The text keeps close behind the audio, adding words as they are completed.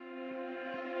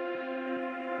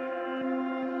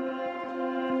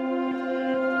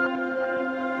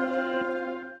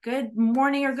Good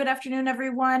morning or good afternoon,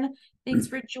 everyone. Thanks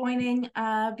for joining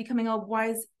Becoming a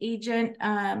Wise Agent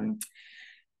webinar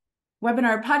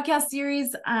podcast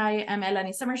series. I am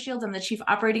Eleni Summershield. I'm the Chief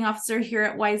Operating Officer here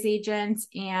at Wise Agent.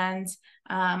 And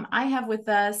I have with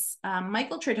us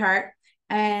Michael Tridhart,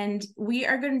 and we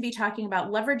are going to be talking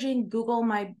about leveraging Google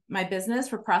My Business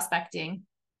for prospecting.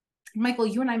 Michael,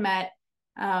 you and I met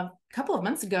a couple of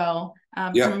months ago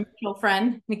from a mutual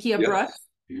friend, Nakia Brooks.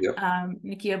 Yep.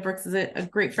 Nakia Brooks is a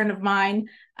great friend of mine,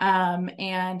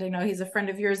 and I know he's a friend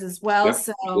of yours as well. Yep,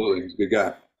 so absolutely. He's a good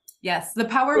guy. Yes, the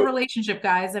power of relationship,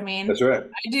 guys. I mean, that's right.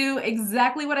 I do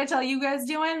exactly what I tell you guys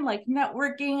doing, like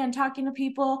networking and talking to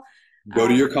people. Go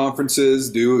to your conferences,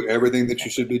 do everything that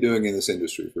you should be doing in this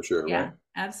industry for sure. Yeah, right?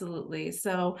 Absolutely.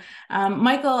 So,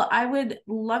 Michael, I would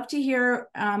love to hear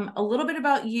a little bit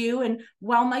about you. And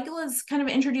while Michael is kind of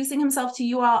introducing himself to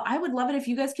you all, I would love it if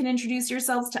you guys can introduce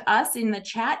yourselves to us in the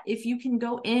chat. If you can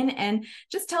go in and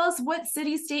just tell us what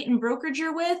city, state, and brokerage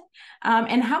you're with,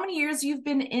 and how many years you've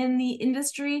been in the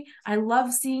industry. I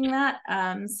love seeing that.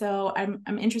 So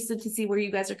I'm interested to see where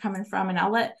you guys are coming from, and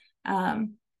I'll let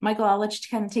Michael, I'll let you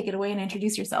kind of take it away and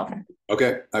introduce yourself.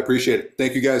 Okay, I appreciate it.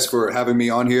 Thank you guys for having me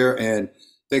on here. And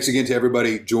thanks again to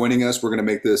everybody joining us. We're going to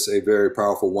make this a very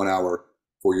powerful 1 hour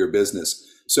for your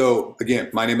business. So again,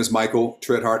 my name is Michael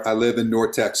Tridhart. I live in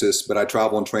North Texas, but I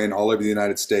travel and train all over the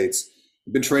United States.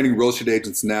 I've been training real estate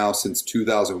agents now since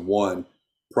 2001.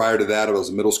 Prior to that, I was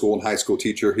a middle school and high school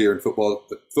teacher here in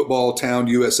football town,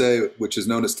 USA, which is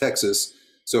known as Texas.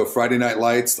 So Friday Night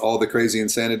Lights, all the crazy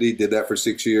insanity, did that for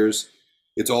 6 years.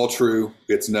 It's all true.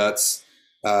 It's nuts.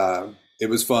 It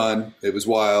was fun. It was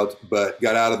wild, but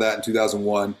got out of that in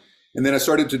 2001. And then I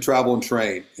started to travel and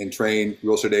train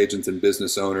real estate agents and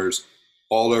business owners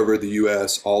all over the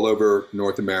U.S., all over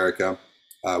North America.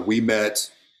 We met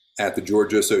at the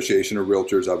Georgia Association of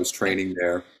Realtors. I was training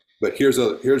there. But here's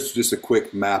just a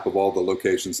quick map of all the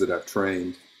locations that I've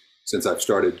trained since I've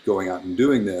started going out and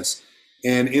doing this.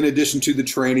 And in addition to the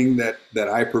training that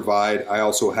I provide, I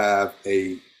also have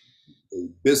a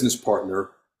business partner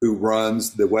who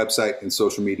runs the website and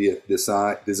social media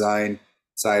design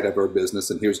side of our business.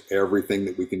 And here's everything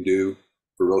that we can do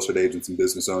for real estate agents and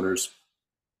business owners.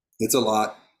 It's a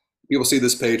lot. People see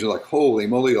this page and are like, holy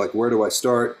moly, like, where do I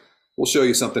start? We'll show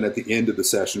you something at the end of the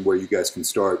session where you guys can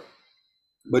start.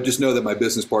 But just know that my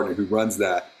business partner who runs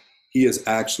that, he is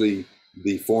actually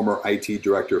the former IT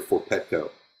director for Petco.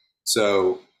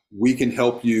 So we can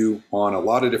help you on a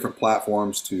lot of different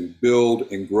platforms to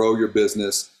build and grow your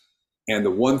business. And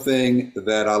the one thing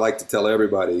that I like to tell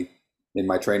everybody in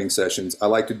my training sessions, I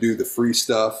like to do the free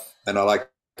stuff and I like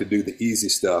to do the easy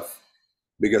stuff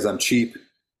because I'm cheap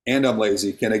and I'm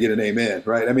lazy. Can I get an amen?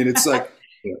 Right? I mean, it's like,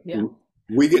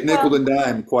 we get nickel and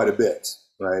dime quite a bit,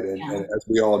 right? And as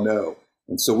we all know.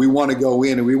 And so we want to go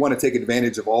in and we want to take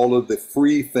advantage of all of the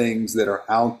free things that are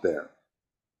out there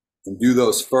and do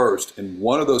those first. And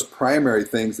one of those primary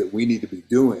things that we need to be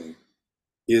doing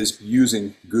is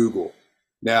using Google.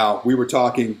 Now, we were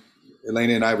talking,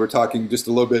 Elena and I were talking just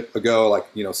a little bit ago, like,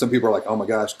 some people are like, oh my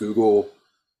gosh, Google,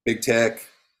 big tech,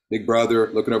 big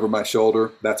brother, looking over my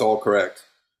shoulder. That's all correct.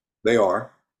 They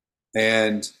are.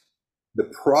 And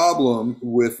the problem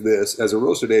with this as a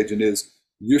real estate agent is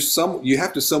you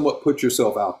have to somewhat put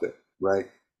yourself out there, right?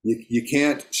 You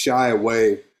can't shy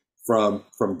away from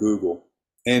Google.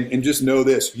 And just know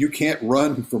this, you can't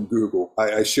run from Google.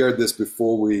 I shared this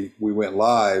before we went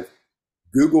live.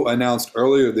 Google announced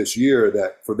earlier this year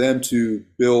that for them to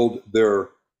build their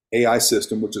AI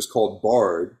system, which is called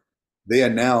Bard, they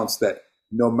announced that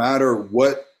no matter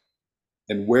what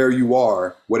and where you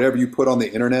are, whatever you put on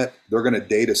the internet, they're going to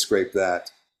data scrape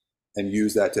that and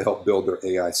use that to help build their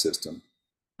AI system.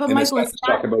 But and Michael, it's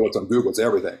not talking about what's on Google, it's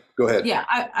everything. Go ahead. Yeah,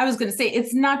 I was going to say,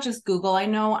 it's not just Google. I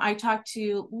know I talk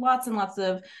to lots and lots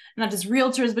of, not just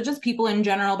realtors, but just people in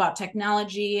general about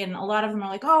technology. And a lot of them are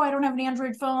like, oh, I don't have an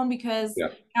Android phone because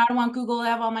I don't want Google to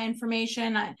have all my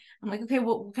information. I'm like, okay,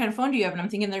 well, what kind of phone do you have? And I'm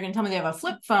thinking they're going to tell me they have a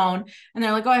flip phone. And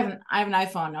they're like, oh, I have an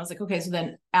iPhone. And I was like, okay, so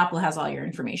then Apple has all your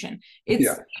information. It's,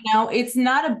 it's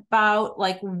not about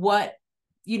like what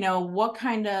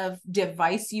kind of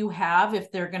device you have,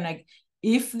 if they're going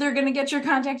to get your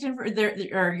contact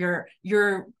or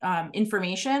your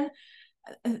information,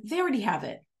 they already have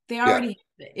it. They already have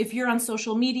it. If you're on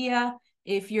social media,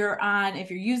 if you're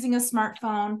using a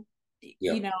smartphone,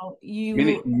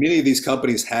 many of these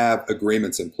companies have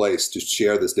agreements in place to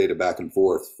share this data back and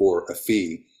forth for a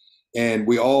fee. And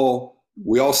we all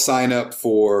sign up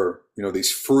for,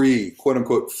 these free, quote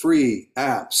unquote, free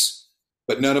apps.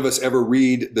 but none of us ever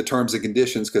read the terms and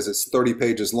conditions because it's 30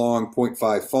 pages long,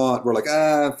 0.5 font. We're like,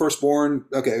 firstborn.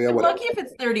 Okay. Yeah, I'm whatever. lucky if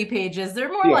it's 30 pages.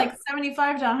 They're more Yeah. like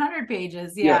 75 to 100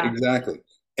 pages. Yeah, Yeah. exactly.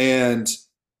 And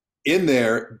in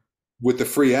there with the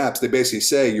free apps, they basically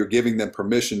say you're giving them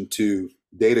permission to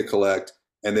data collect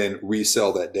and then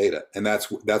resell that data. And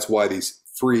that's why these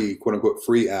free, quote unquote,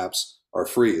 free apps are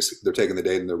free. They're taking the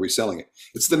data and they're reselling it.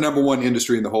 It's the number one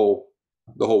industry in the whole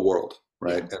world,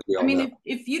 right? Yeah. As we I all mean, know.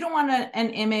 if you don't want an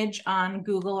image on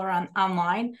Google or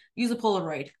online, use a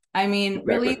Polaroid. I mean,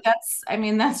 Exactly. really,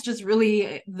 that's just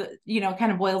really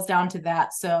kind of boils down to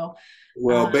that. So,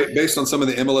 Well, based on some of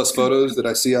the MLS photos that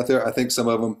I see out there, I think some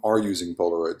of them are using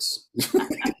Polaroids.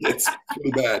 It's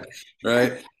pretty bad,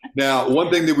 right? Now,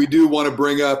 one thing that we do want to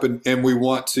bring up, and we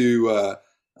want to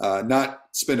not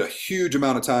spend a huge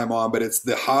amount of time on, but it's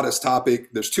the hottest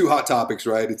topic. There's two hot topics,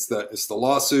 right? It's the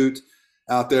lawsuit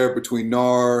out there between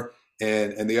NAR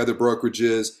and the other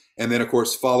brokerages, and then of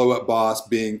course Follow Up Boss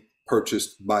being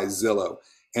purchased by Zillow.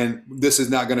 And this is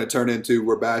not going to turn into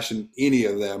we're bashing any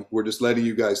of them. We're just letting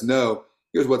you guys know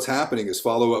here's what's happening is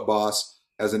Follow Up Boss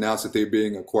has announced that they're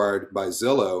being acquired by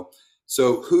Zillow.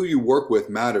 So who you work with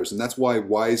matters. And that's why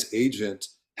Wise Agent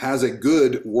has a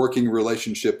good working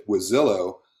relationship with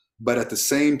Zillow, but at the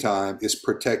same time is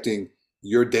protecting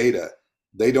your data.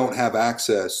 They don't have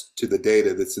access to the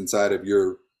data that's inside of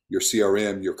your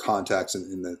CRM, your contacts,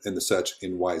 and the such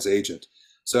in Wise Agent.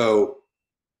 So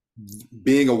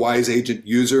being a Wise Agent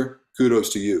user, kudos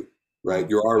to you, right?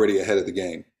 You're already ahead of the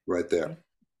game right there.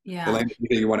 yeah. Elaine,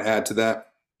 anything you want to add to that?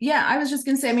 Yeah, I was just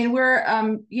gonna say, I mean, we're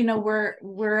a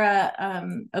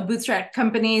bootstrap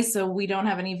company, so we don't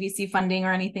have any VC funding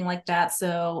or anything like that.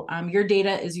 So your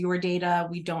data is your data.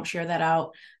 We don't share that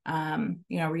out.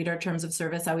 Read our terms of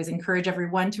service. I always encourage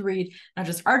everyone to read not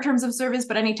just our terms of service,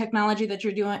 but any technology that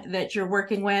you're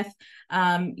working with,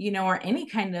 or any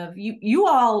kind of you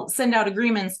all send out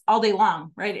agreements all day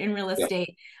long, right? In real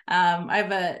estate. Yeah. I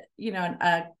have a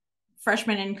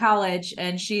freshman in college,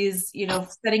 and she's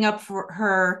setting up for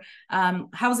her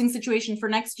housing situation for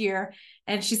next year,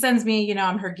 and she sends me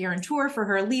I'm her guarantor for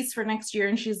her lease for next year,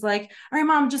 and she's like, all right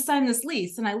mom, just sign this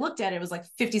lease. And I looked at it, it was like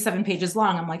 57 pages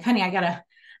long. I'm like, honey, I gotta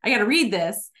read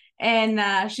this.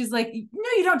 And she's like, no,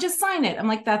 you don't, just sign it. I'm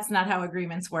like, that's not how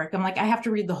agreements work. I'm like, I have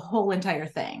to read the whole entire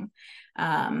thing.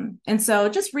 And so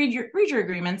just read your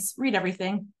agreements, read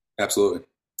everything. Absolutely.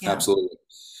 Yeah. Absolutely.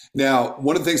 Now,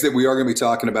 one of the things that we are going to be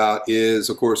talking about is,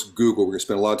 of course, Google. We're going to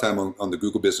spend a lot of time on the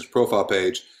Google Business Profile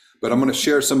page, but I'm going to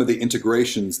share some of the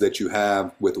integrations that you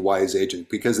have with Wise Agent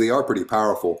because they are pretty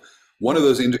powerful. One of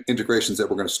those integrations that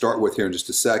we're going to start with here in just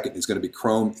a second is going to be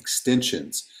Chrome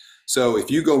extensions. So if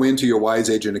you go into your Wise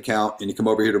Agent account and you come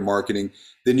over here to marketing,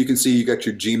 then you can see you got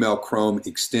your Gmail Chrome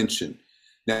extension.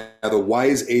 Now, the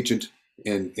Wise Agent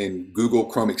and Google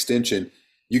Chrome extension,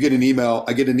 you get an email.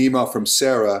 I get an email from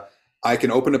Sarah. I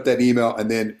can open up that email and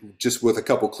then just with a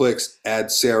couple clicks,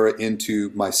 add Sarah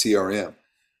into my CRM.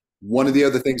 One of the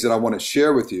other things that I want to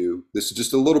share with you, this is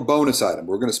just a little bonus item.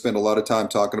 We're going to spend a lot of time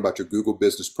talking about your Google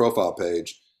Business Profile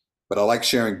page, but I like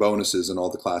sharing bonuses in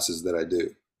all the classes that I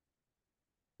do.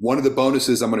 One of the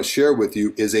bonuses I'm going to share with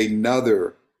you is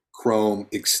another Chrome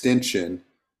extension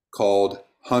called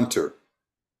Hunter.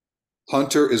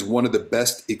 Hunter is one of the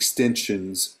best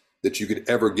extensions that you could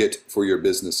ever get for your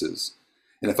businesses.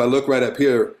 And if I look right up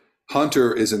here,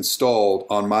 Hunter is installed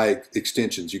on my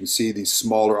extensions. You can see these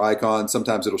smaller icons.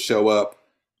 Sometimes it'll show up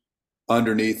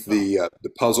underneath the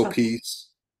puzzle piece,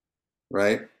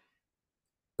 right?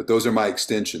 But those are my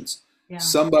extensions. Yeah.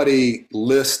 Somebody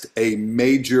list a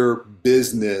major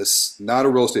business, not a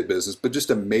real estate business, but just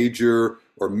a major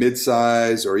or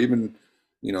mid-size or even,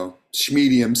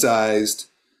 medium-sized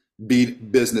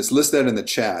business. List that in the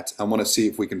chat. I want to see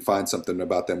if we can find something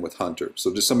about them with Hunter.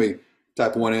 So just somebody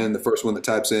type one in. The first one that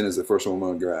types in is the first one I'm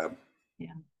going to grab.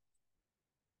 Yeah.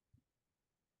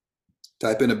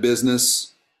 Type in a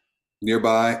business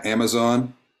nearby,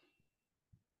 Amazon.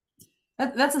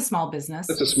 That's a small business.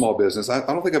 That's a small business. I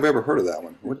don't think I've ever heard of that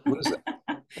one. What is that?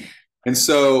 And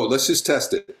so let's just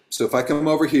test it. So if I come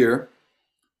over here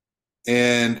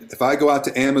and if I go out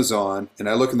to Amazon and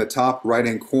I look in the top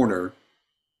right-hand corner,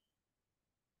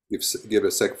 give it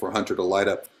a second for Hunter to light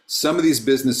up. Some of these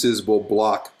businesses will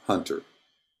block Hunter.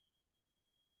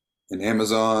 And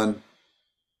Amazon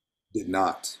did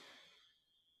not.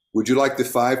 Would you like the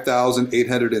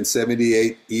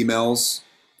 5,878 emails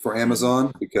for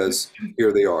Amazon? Because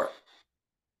here they are.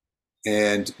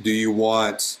 And do you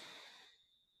want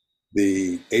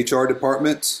the HR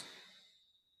department?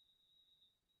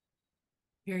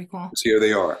 Very cool. So here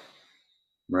they are,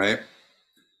 right?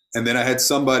 And then I had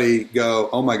somebody go,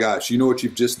 "Oh my gosh, you know what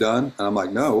you've just done?" And I'm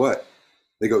like, "No, what?"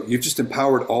 They go, "You've just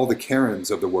empowered all the Karens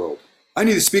of the world. I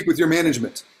need to speak with your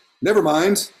management." Never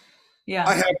mind, I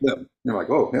Yeah. have them. And I'm like,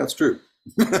 "Oh, yeah, that's true."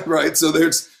 Right? So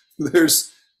there's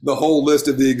the whole list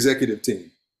of the executive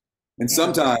team. And Yeah.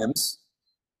 sometimes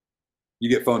you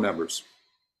get phone numbers.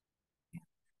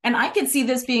 And I could see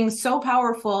this being so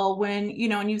powerful when,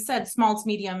 and you said small to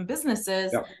medium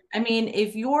businesses. Yeah. I mean,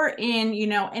 if you're in,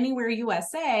 anywhere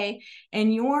USA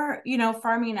and you're,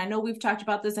 farming, I know we've talked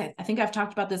about this. I think I've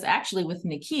talked about this actually with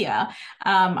Nikia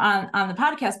on the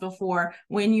podcast before.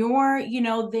 When you're,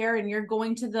 there and you're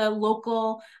going to the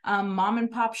local mom and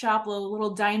pop shop,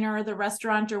 little diner or the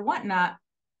restaurant or whatnot,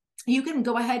 you can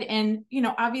go ahead and,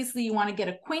 obviously you want to get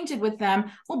acquainted with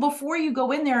them. Well, before you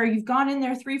go in there, you've gone in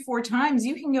there 3-4 times,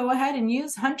 you can go ahead and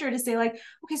use Hunter to say like,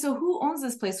 okay, so who owns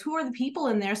this place? Who are the people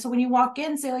in there? So when you walk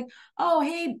in, say like, oh,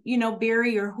 hey,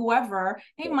 Barry or whoever.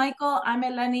 Hey, Michael, I'm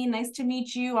Eleni. Nice to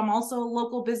meet you. I'm also a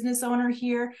local business owner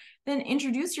here. Then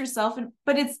introduce yourself.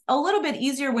 But it's a little bit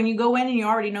easier when you go in and you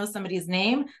already know somebody's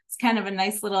name. It's kind of a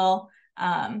nice little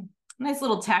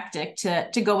tactic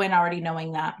to go in already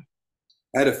knowing that.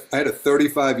 I had a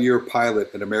 35-year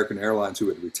pilot at American Airlines who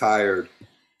had retired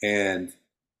and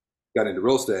got into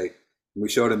real estate. And we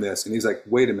showed him this, and he's like,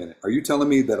 "Wait a minute, are you telling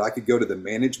me that I could go to the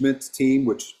management team,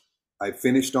 which I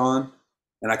finished on,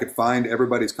 and I could find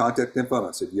everybody's contact info?" And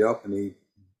I said, "Yep." And he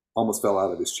almost fell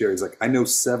out of his chair. He's like, "I know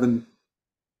 70,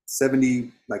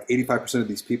 like 85% of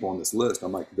these people on this list."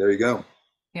 I'm like, "There you go.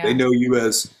 Yeah. They know you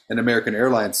as an American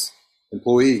Airlines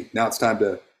employee. Now it's time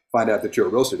to find out that you're a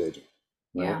real estate agent."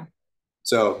 Right? Yeah.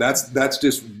 So that's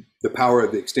just the power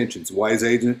of the extensions. Wise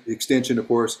agent extension, of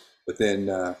course, but then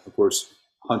of course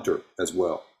Hunter as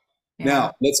well. Yeah.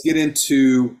 Now let's get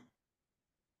into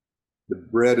the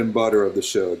bread and butter of the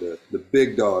show, the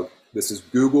big dog. This is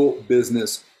Google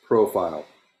Business Profile.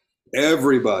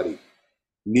 Everybody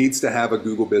needs to have a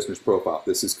Google Business Profile.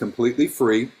 This is completely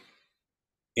free,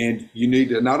 and you need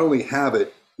to not only have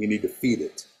it, you need to feed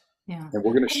it. Yeah. And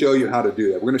we're going to show you how to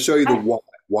do that. We're going to show you the why.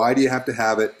 Why do you have to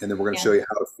have it? And then we're going to show you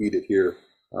how to feed it here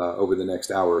over the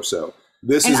next hour or so.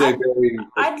 This is a very.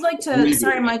 I'd like to.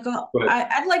 Sorry, Michael.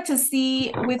 I'd like to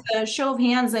see with a show of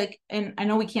hands, like, and I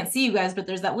know we can't see you guys, but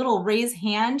there's that little raise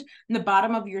hand in the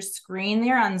bottom of your screen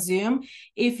there on Zoom.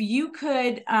 If you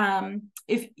could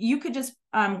just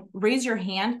raise your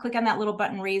hand, click on that little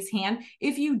button, raise hand.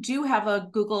 If you do have a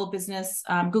Google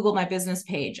My Business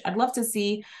page, I'd love to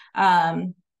see. How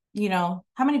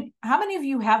many of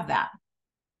you have that?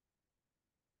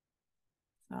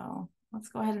 So let's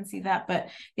go ahead and see that. But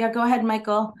yeah, go ahead,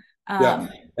 Michael. Yeah,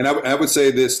 and I would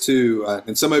say this too,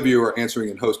 and some of you are answering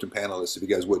in host and panelists, if you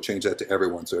guys would change that to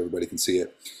everyone so everybody can see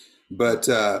it. But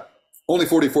only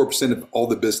 44% of all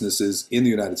the businesses in the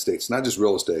United States, not just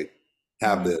real estate,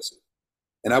 have this.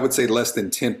 And I would say less than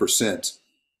 10%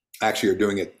 actually are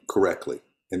doing it correctly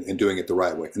and doing it the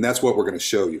right way. And that's what we're going to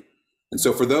show you. And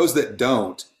so for those that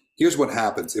don't, here's what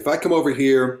happens. If I come over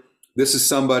here, this is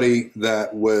somebody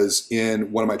that was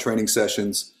in one of my training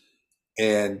sessions,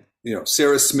 and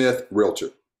Sarah Smith, realtor.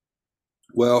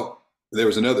 Well, there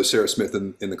was another Sarah Smith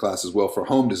in the class as well for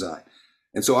home design.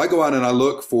 And so I go out and I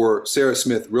look for Sarah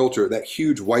Smith, realtor, that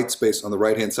huge white space on the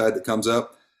right-hand side that comes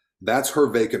up. That's her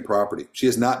vacant property. She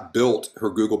has not built her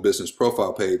Google Business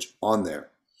Profile page on there.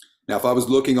 Now, if I was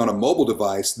looking on a mobile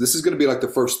device, this is going to be like the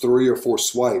first 3 or 4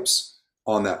 swipes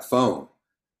on that phone,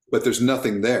 but there's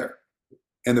nothing there.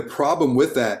 And the problem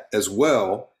with that as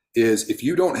well is if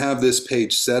you don't have this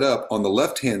page set up on the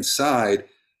left-hand side,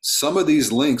 some of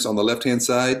these links on the left-hand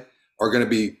side are going to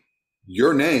be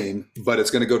your name, but it's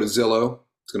going to go to Zillow.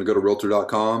 It's going to go to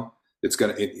realtor.com. It's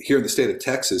going to, here in the state of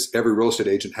Texas, every real estate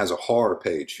agent has a HAR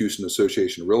page, Houston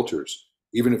Association of Realtors,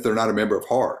 even if they're not a member of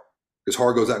HAR, because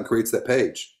HAR goes out and creates that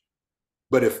page.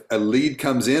 But if a lead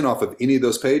comes in off of any of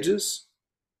those pages,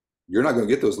 you're not going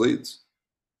to get those leads.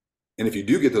 And if you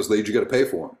do get those leads, you got to pay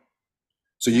for them.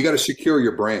 So you got to secure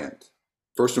your brand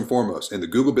first and foremost. And the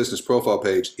Google Business Profile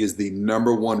page is the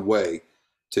 #1 way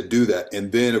to do that.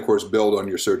 And then, of course, build on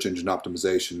your search engine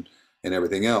optimization and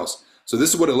everything else. So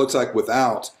this is what it looks like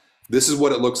without. This is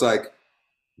what it looks like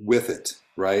with it,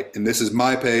 right? And this is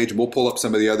my page. We'll pull up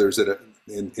some of the others that are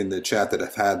in the chat that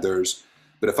have had theirs.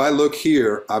 But if I look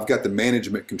here, I've got the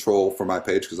management control for my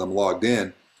page because I'm logged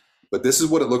in. But this is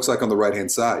what it looks like on the right-hand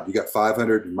side. You got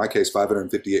 500, in my case,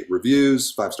 558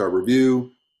 reviews, 5-star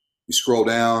review. You scroll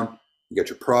down, you got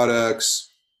your products,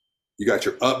 you got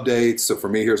your updates. So for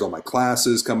me, here's all my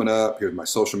classes coming up. Here's my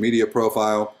social media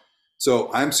profile.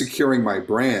 So I'm securing my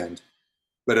brand.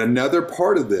 But another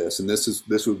part of this, and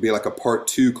this would be like a part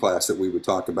 2 class that we would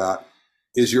talk about,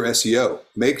 is your SEO.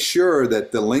 Make sure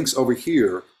that the links over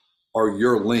here are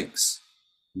your links.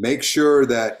 Make sure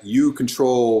that you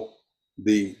control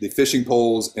the fishing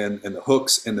poles and the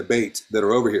hooks and the bait that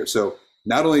are over here. So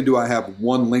not only do I have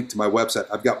one link to my website,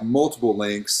 I've got multiple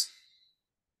links.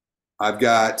 I've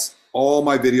got all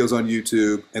my videos on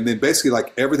YouTube, and then basically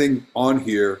like everything on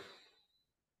here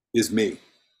is me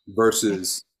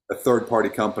versus a third-party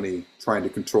company trying to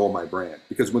control my brand.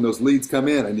 Because when those leads come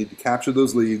in, I need to capture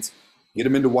those leads, get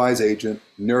them into Wise Agent,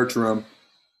 nurture them,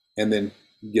 and then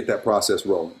get that process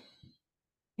rolling.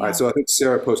 All right, so I think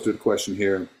Sarah posted a question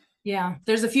here. Yeah,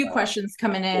 there's a few questions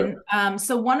coming in.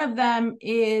 So one of them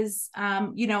is,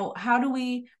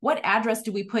 what address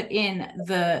do we put in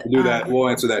the... We'll do that. We'll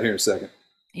answer that here in a second.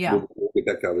 Yeah. We'll get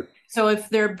that covered. So if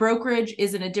their brokerage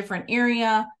is in a different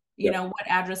area, what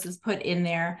address is put in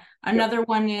there? Another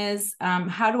one is,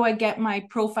 how do I get my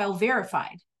profile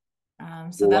verified?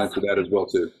 So we'll answer that as well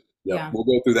too. Yeah, we'll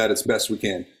go through that as best we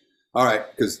can. All right,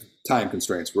 because time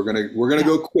constraints. We're gonna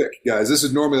go quick, guys. This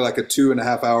is normally like a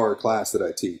 2.5 hour class that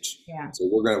I teach. Yeah. So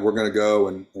we're gonna go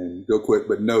and go quick,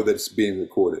 but know that it's being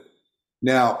recorded.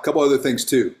 Now, a couple other things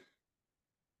too.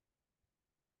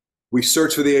 We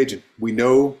search for the agent. We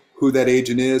know who that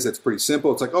agent is. That's pretty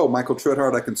simple. It's like, oh, Michael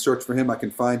Trethart, I can search for him. I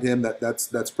can find him.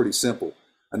 That's pretty simple.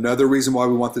 Another reason why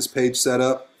we want this page set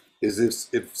up is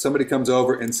if somebody comes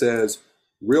over and says,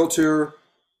 realtor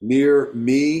near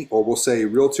me, or we'll say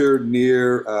realtor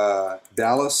near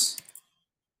Dallas,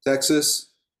 Texas,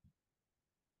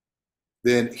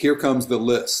 then here comes the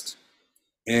list.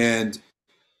 And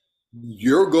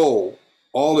your goal,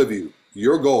 all of you,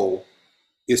 your goal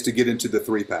is to get into the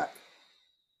 3-pack.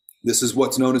 This is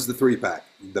what's known as the 3-pack,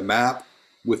 the map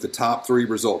with the top 3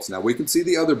 results. Now we can see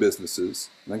the other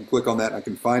businesses, and I can click on that and I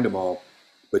can find them all,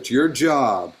 but your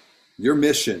job, your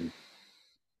mission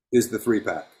is the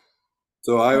 3-pack.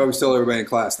 So I always tell everybody in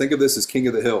class, think of this as king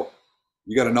of the hill.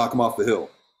 You got to knock them off the hill.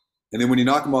 And then when you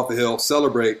knock them off the hill,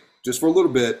 celebrate just for a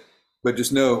little bit, but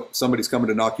just know somebody's coming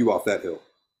to knock you off that hill.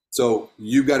 So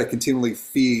you've got to continually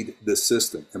feed this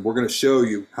system. And we're going to show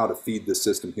you how to feed this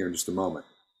system here in just a moment.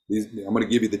 I'm going to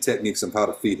give you the techniques of how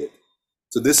to feed it.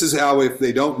 So this is how, if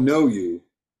they don't know you,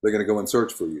 they're going to go and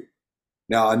search for you.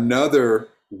 Now, another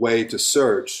way to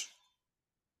search,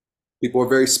 people are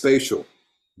very spatial.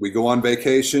 We go on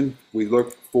vacation, we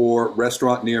look for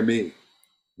restaurant near me.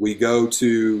 We go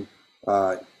to,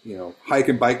 hike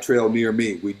and bike trail near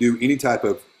me. We do any type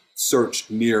of search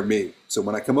near me. So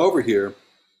when I come over here,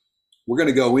 we're going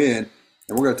to go in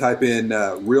and we're going to type in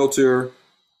realtor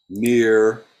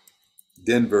near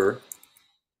Denver,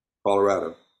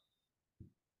 Colorado.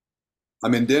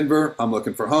 I'm in Denver. I'm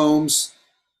looking for homes.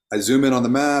 I zoom in on the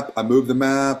map. I move the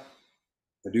map.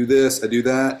 I do this. I do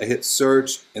that. I hit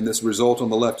search, and this result on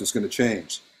the left is going to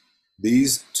change.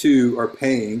 These 2 are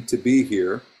paying to be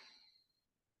here.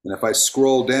 And if I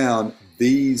scroll down,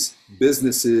 these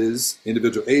businesses,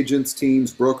 individual agents,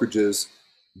 teams, brokerages,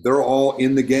 they're all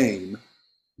in the game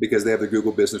because they have the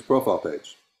Google Business Profile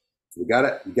page. You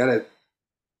gotta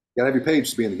have your page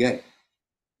to be in the game,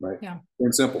 right? Yeah. Plain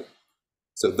and simple.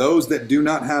 So those that do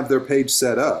not have their page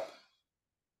set up,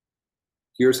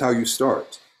 here's how you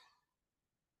start.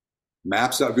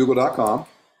 Maps.google.com,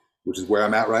 which is where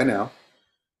I'm at right now.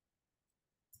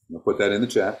 I'll put that in the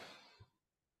chat.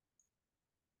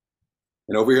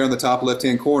 And over here on the top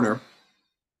left-hand corner,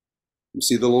 you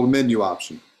see the little menu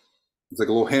option. It's like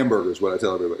a little hamburger is what I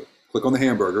tell everybody. Click on the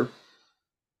hamburger.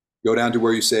 Go down to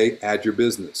where you say add your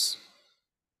business.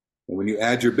 And when you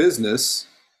add your business,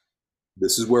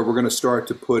 this is where we're going to start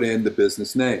to put in the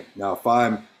business name. Now, if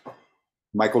I'm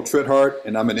Michael Trethart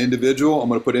and I'm an individual, I'm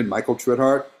going to put in Michael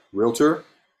Trethart, realtor,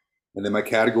 and then my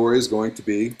category is going to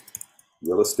be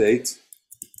real estate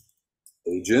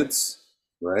agents,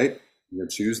 right? I'm going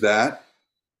to choose that.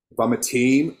 If I'm a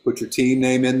team, put your team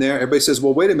name in there. Everybody says,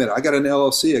 well, wait a minute, I got an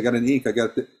LLC, I got an Inc., I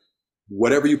got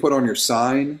whatever you put on your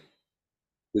sign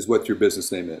is what your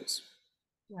business name is.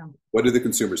 Yeah. What do the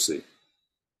consumers see?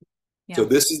 Yeah. So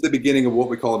this is the beginning of what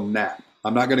we call NAP.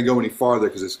 I'm not going to go any farther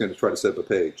because it's going to try to set up a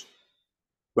page.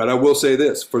 But I will say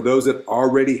this, for those that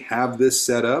already have this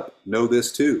set up, know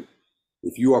this too.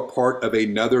 If you are part of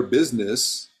another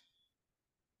business,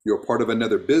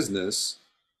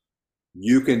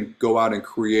 you can go out and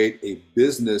create a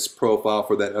business profile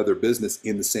for that other business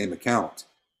in the same account.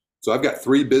 So I've got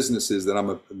 3 businesses that I'm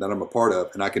a part of,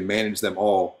 and I can manage them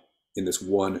all in this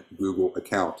one Google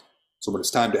account. So when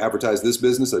it's time to advertise this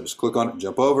business, I just click on it and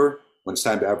jump over. When it's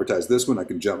time to advertise this one, I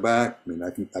can jump back.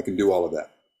 I can do all of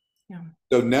that. Yeah.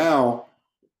 So now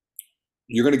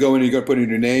you're going to go in and you're going to put in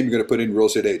your name, you're going to put in real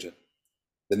estate agent.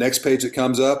 The next page that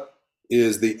comes up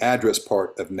is the address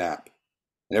part of NAP.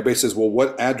 And everybody says, well,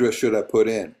 what address should I put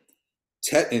in?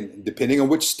 And depending on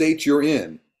which state you're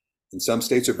in, and some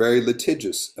states are very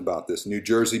litigious about this, New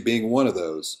Jersey being one of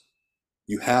those,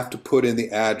 you have to put in the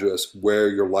address where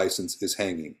your license is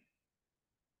hanging.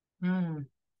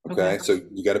 Okay, so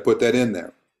you got to put that in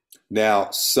there. Now,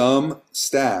 some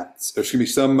states,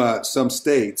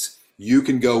 you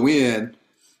can go in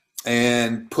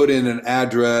and put in an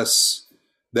address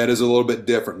that is a little bit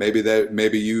different.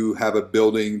 Maybe you have a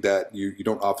building that you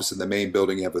don't office in the main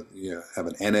building. You have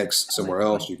an annex somewhere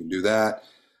else. You can do that.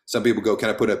 Some people go, can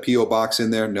I put a PO box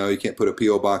in there? No, you can't put a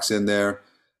PO box in there.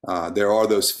 There are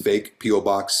those fake PO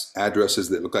box addresses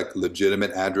that look like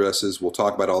legitimate addresses. We'll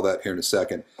talk about all that here in a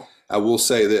second. I will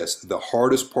say this: the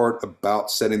hardest part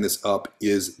about setting this up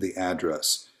is the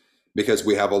address, because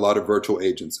we have a lot of virtual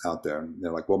agents out there. And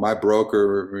they're like, well, my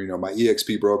broker, my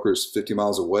EXP broker is 50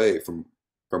 miles away from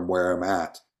where I'm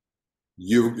at.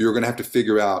 You're going to have to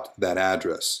figure out that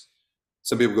address.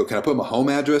 Some people go, can I put my home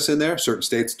address in there? Certain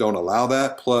states don't allow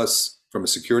that. Plus, from a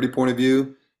security point of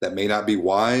view, that may not be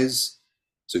wise.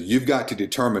 So you've got to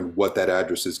determine what that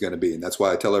address is going to be. And that's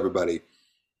why I tell everybody,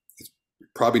 it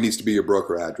probably needs to be your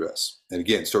broker address. And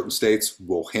again, certain states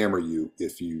will hammer you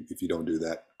if you don't do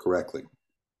that correctly.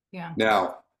 Yeah.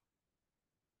 Now,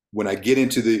 when I get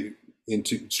into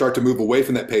start to move away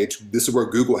from that page, this is where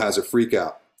Google has a freak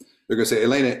out. They're going to say,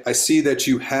 Elena, I see that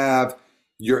you have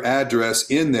your address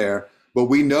in there, but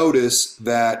we notice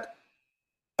that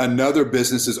another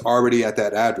business is already at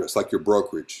that address, like your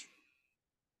brokerage.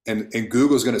 And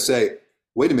Google's going to say,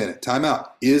 wait a minute, time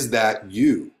out. Is that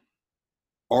you?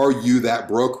 Are you that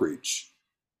brokerage?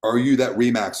 Are you that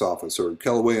Remax office or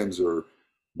Keller Williams or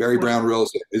Barry Brown Real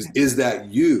Estate? Is that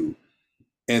you?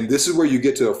 And this is where you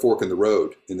get to a fork in the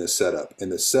road in this setup.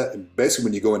 Basically,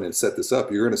 when you go in and set this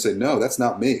up, you're going to say, no, that's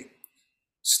not me.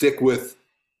 Stick with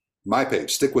my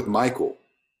page. Stick with Michael.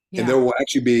 Yeah. And there will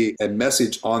actually be a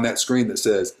message on that screen that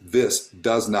says, this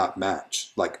does not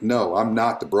match. Like, no, I'm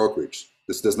not the brokerage.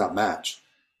 This does not match.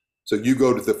 So you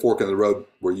go to the fork in the road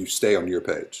where you stay on your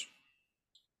page.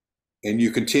 And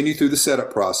you continue through the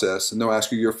setup process, and they'll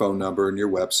ask you your phone number and your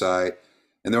website.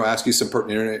 And they'll ask you some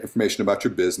pertinent information about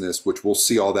your business, which we'll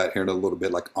see all that here in a little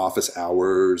bit, like office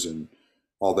hours and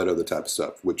all that other type of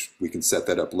stuff, which we can set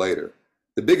that up later.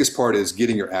 The biggest part is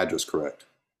getting your address correct,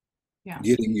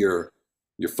 getting your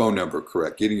phone number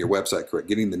correct, getting your website correct,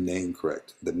 getting the name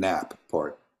correct, the NAP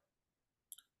part.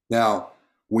 Now,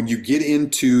 when you get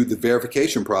into the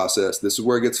verification process, this is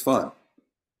where it gets fun.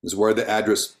 This is where the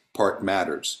address part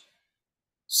matters.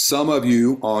 Some of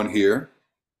you on here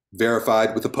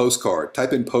verified with a postcard.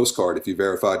 Type in postcard if you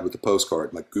verified with a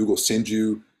postcard. Like Google sends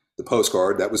you the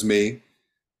postcard. That was me.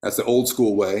 That's the old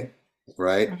school way,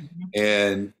 right? Mm-hmm.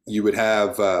 And you would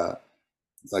have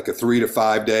like a 3 to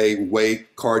 5 day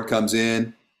wait. Card comes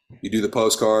in. You do the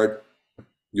postcard.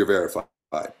 You're verified.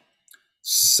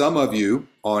 Some of you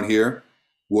on here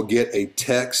will get a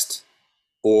text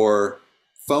or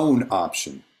phone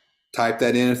option. Type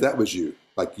that in if that was you.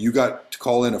 Like you got to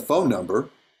call in a phone number,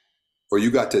 or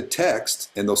you got to text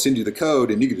and they'll send you the code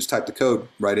and you can just type the code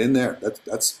right in there.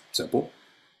 That's simple.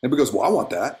 And everybody goes, well, I want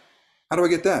that. How do I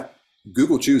get that?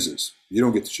 Google chooses. You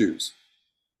don't get to choose.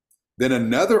 Then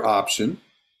another option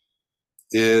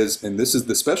is, and this is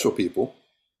the special people,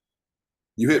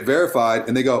 you hit verified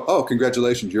and they go, oh,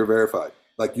 congratulations, you're verified.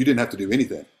 Like you didn't have to do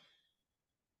anything.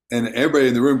 And everybody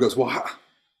in the room goes, well,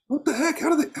 what the heck?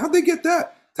 How'd they get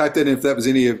that? Type that in if that was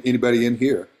anybody in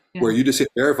here, where you just hit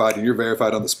verified and you're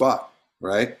verified on the spot.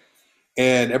 Right?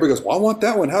 And everybody goes, well, I want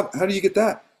that one. How do you get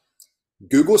that?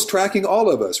 Google's tracking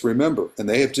all of us, remember, and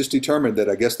they have just determined that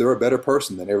I guess they're a better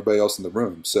person than everybody else in the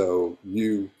room. So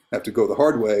you have to go the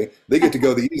hard way. They get to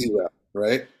go the easy route,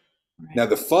 right? Now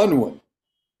the fun one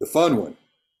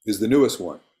is the newest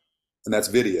one, and that's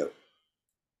video.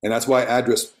 And that's why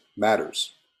address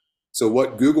matters. So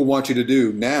what Google wants you to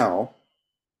do now,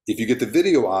 if you get the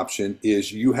video option,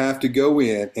 is you have to go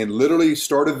in and literally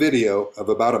start a video of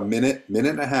about a minute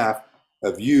and a half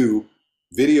of you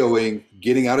videoing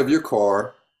getting out of your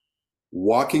car,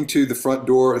 walking to the front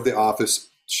door of the office,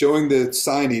 showing the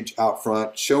signage out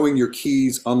front, showing your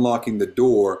keys, unlocking the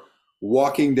door,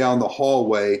 walking down the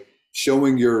hallway,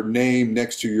 showing your name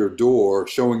next to your door,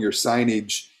 showing your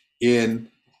signage in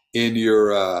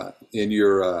your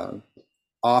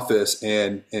office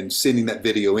and sending that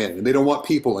video in. And they don't want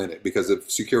people in it because of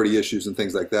security issues and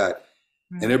things like that.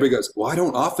 Mm-hmm. And everybody goes, well, I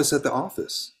don't office at the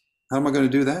office. How am I going to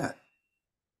do that?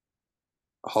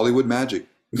 Hollywood magic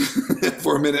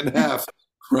for a minute and a half,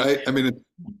 right? I mean,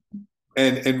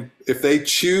 and if they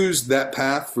choose that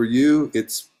path for you,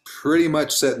 it's pretty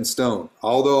much set in stone.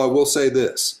 Although I will say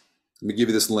this, Let me give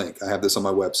you this link. I have this on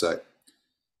my website.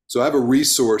 So I have a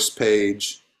resource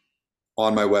page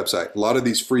on my website. A lot of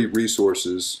these free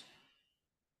resources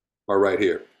are right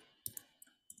here.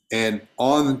 And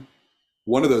on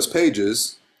one of those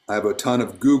pages, I have a ton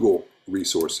of Google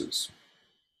resources.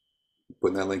 I'm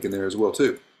putting that link in there as well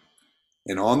too.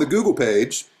 And on the Google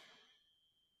page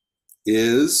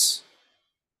is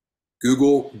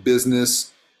Google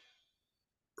Business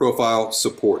Profile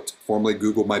Support, formerly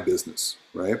Google My Business,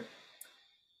 right?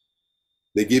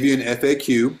 They give you an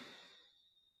FAQ,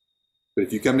 but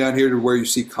if you come down here to where you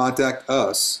see Contact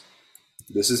Us,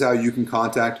 this is how you can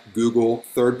contact Google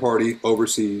third-party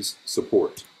overseas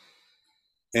support.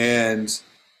 And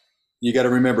you got to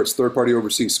remember, it's third-party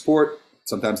overseas support.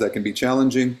 Sometimes that can be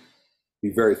challenging. Be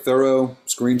very thorough,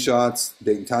 screenshots,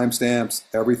 date and timestamps,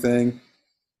 everything.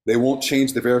 They won't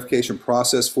change the verification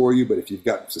process for you, but if you've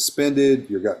gotten suspended,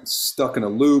 you've gotten stuck in a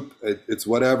loop, it's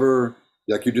whatever,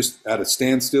 like you're just at a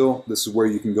standstill, this is where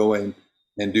you can go in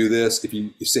and do this. If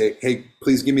you say, hey,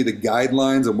 please give me the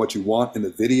guidelines on what you want in the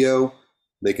video,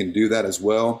 they can do that as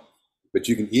well. But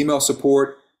you can email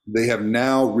support. They have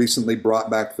now recently brought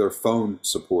back their phone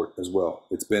support as well.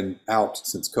 It's been out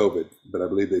since COVID, but I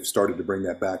believe they've started to bring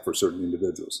that back for certain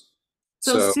individuals.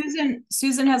 So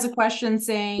Susan has a question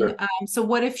saying, sure. So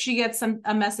what if she gets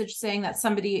a message saying that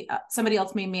somebody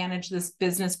else may manage this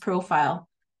business profile?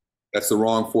 That's the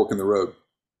wrong fork in the road.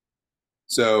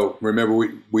 So remember,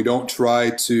 we don't try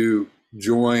to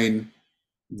join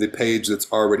the page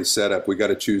that's already set up. We got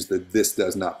to choose the "this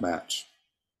does not match"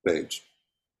 page.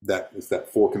 That is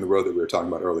that fork in the road that we were talking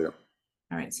about earlier.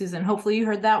 All right, Susan, hopefully you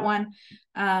heard that one.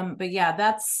 But yeah,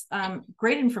 that's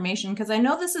great information, because I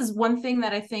know this is one thing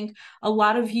that I think a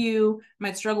lot of you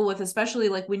might struggle with, especially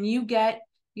like when you get,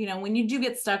 when you do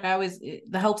get stuck. The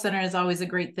help center is always a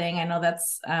great thing. I know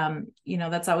that's,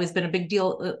 that's always been a big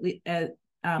deal at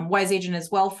Wise Agent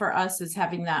as well for us, is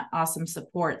having that awesome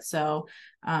support. So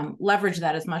leverage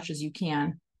that as much as you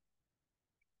can.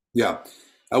 Yeah.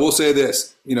 I will say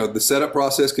this, the setup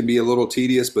process can be a little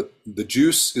tedious, but the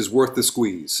juice is worth the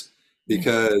squeeze,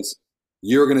 because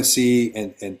you're going to see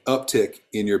an uptick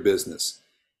in your business.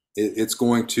 It's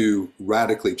going to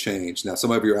radically change. Now,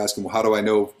 some of you are asking, well, how do I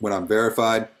know when I'm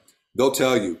verified? They'll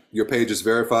tell you your page is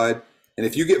verified. And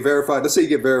if you get verified, let's say you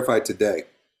get verified today,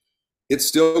 it's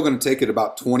still going to take it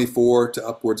about 24 to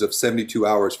upwards of 72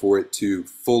 hours for it to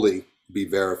fully be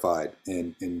verified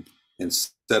and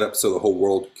set up so the whole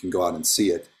world can go out and see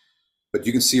it. But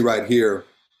you can see right here,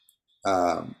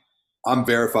 I'm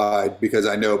verified because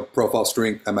I know profile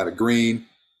strength, I'm at a green.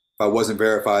 If I wasn't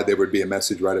verified, there would be a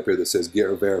message right up here that says get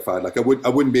verified. Like I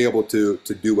wouldn't be able to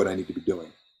do what I need to be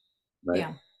doing, right?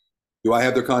 Yeah. Do I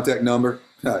have their contact number?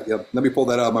 Yeah, let me pull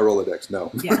that out of my Rolodex.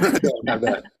 No, yeah. I don't have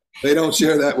that. They don't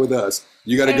share that with us.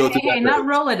 You got to go through that. Hey, not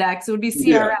Rolodex. It would be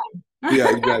CRM.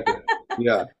 Yeah, exactly.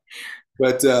 Yeah.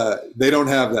 But they don't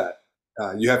have that.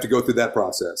 You have to go through that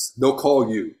process. They'll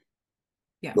call you.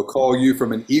 Yeah. They'll call you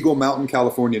from an Eagle Mountain,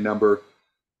 California number,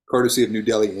 courtesy of New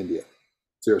Delhi, India.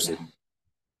 Seriously. Yeah.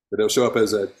 But they'll show up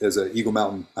as a Eagle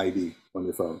Mountain ID on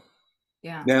your phone.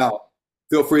 Yeah. Now,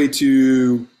 feel free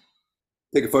to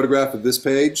take a photograph of this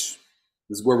page.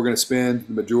 This is where we're going to spend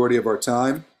the majority of our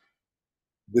time.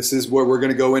 This is where we're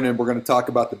going to go in and we're going to talk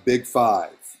about the big 5.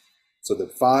 So the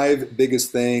 5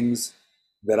 biggest things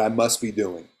that I must be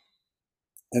doing.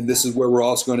 And this is where we're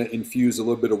also going to infuse a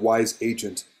little bit of Wise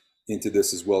Agent into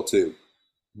this as well too.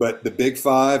 But the big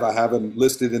 5, I have them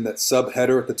listed in that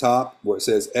subheader at the top where it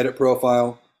says edit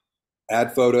profile,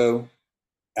 add photo,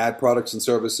 add products and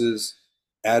services,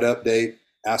 add update,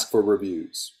 ask for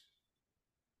reviews.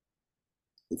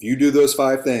 If you do those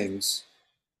 5 things,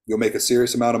 you'll make a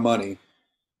serious amount of money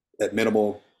at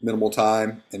minimal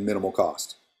time and minimal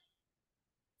cost.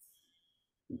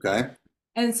 Okay.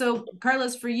 And so,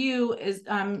 Carlos, for you is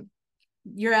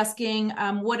you're asking,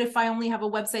 what if I only have a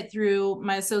website through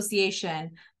my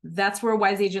association? That's where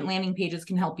Wise Agent landing pages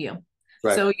can help you.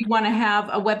 Right. So you want to have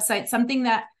a website, something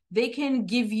that they can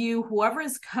give you, whoever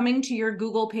is coming to your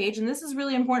Google page. And this is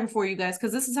really important for you guys,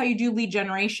 because this is how you do lead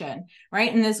generation,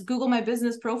 right? And this Google My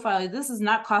Business profile, this is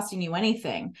not costing you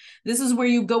anything. This is where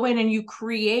you go in and you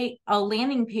create a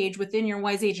landing page within your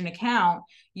Wise Agent account.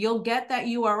 You'll get that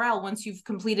URL once you've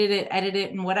completed it, edited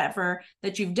it, and whatever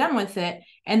that you've done with it.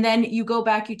 And then you go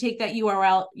back, you take that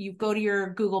URL, you go to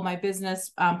your Google My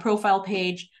Business profile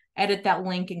page, edit that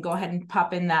link, and go ahead and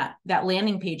pop in that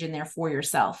landing page in there for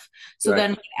yourself. So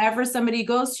then whenever somebody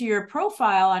goes to your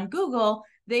profile on Google,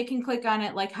 they can click on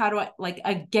it like, how do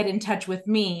I get in touch with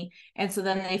me? And so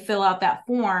then they fill out that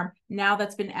form. Now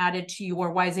that's been added to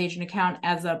your Wise Agent account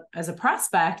as a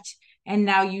prospect. And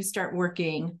now you start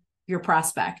working your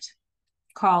prospect.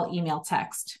 call, email,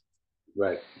 text.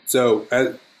 Right. So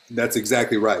that's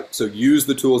exactly right. So use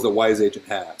the tools that Wise Agent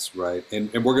has, right?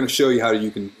 And we're going to show you how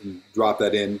you can drop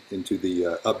that into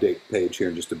the update page here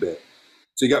in just a bit.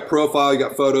 So you got profile, you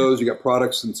got photos, you got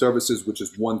products and services, which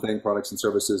is one thing, products and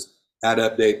services, add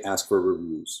update, ask for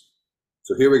reviews.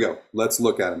 So here we go. Let's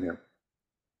look at them here.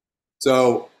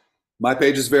 So my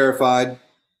page is verified.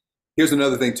 Here's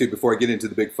another thing too, before I get into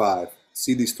the big five.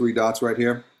 See these three dots right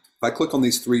here? If I click on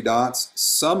these three dots,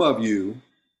 some of you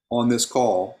on this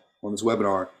call, on this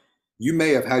webinar, you may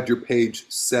have had your page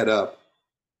set up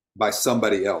by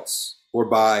somebody else or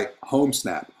by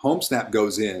HomeSnap. HomeSnap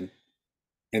goes in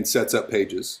and sets up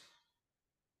pages.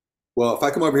 Well, if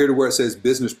I come over here to where it says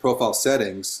business profile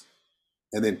settings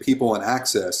and then people and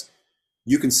access,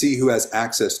 you can see who has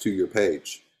access to your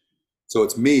page. So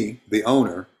it's me, the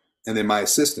owner, and then my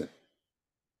assistant.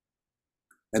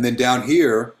 And then down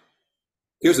here,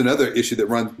 here's another issue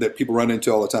that people run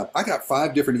into all the time. I got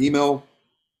 5 different email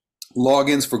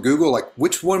logins for Google. Like,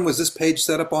 which one was this page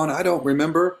set up on? I don't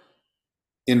remember.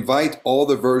 Invite all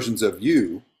the versions of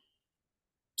you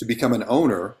to become an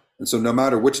owner. And so no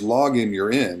matter which login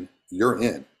you're in, you're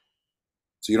in.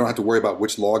 So you don't have to worry about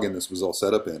which login this was all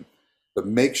set up in. But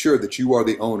make sure that you are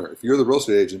the owner. If you're the real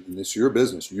estate agent and it's your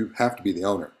business, you have to be the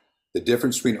owner. The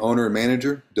difference between owner and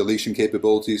manager, deletion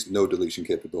capabilities, no deletion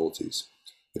capabilities.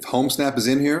 If HomeSnap is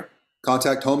in here,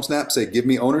 contact HomeSnap, say, give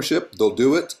me ownership, they'll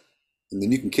do it, and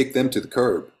then you can kick them to the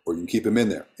curb or you can keep them in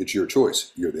there. It's your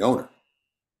choice. You're the owner.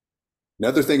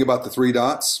 Another thing about the 3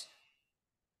 dots,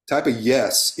 type a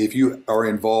yes if you are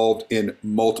involved in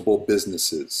multiple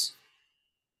businesses.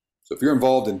 So if you're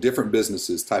involved in different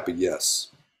businesses, type a yes.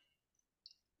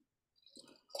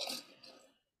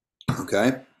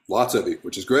 Okay, lots of you,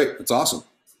 which is great. It's awesome.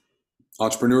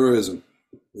 Entrepreneurism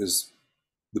is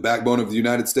the backbone of the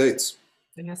United States.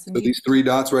 Yes, so these 3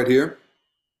 dots right here,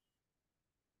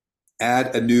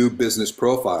 add a new business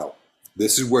profile.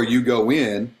 This is where you go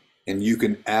in and you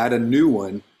can add a new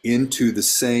one into the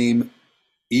same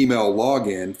email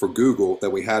login for Google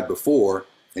that we had before,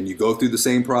 and you go through the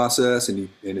same process, and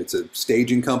it's a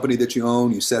staging company that you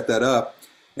own. You set that up,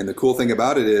 and the cool thing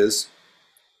about it is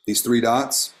these 3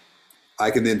 dots, I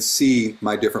can then see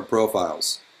my different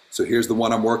profiles. So here's the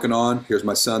one I'm working on. Here's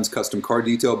my son's custom car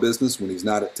detail business when he's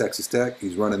not at Texas Tech.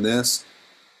 He's running this.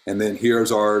 And then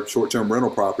here's our short-term rental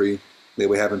property that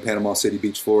we have in Panama City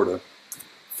Beach, Florida.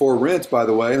 For rent, by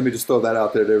the way, let me just throw that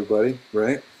out there to everybody,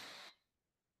 right?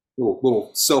 Little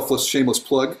selfless, shameless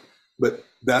plug, but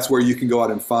that's where you can go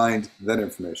out and find that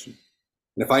information.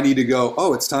 And if I need to go,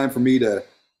 oh, it's time for me to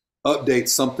update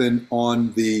something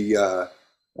on the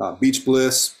Beach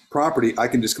Bliss property, I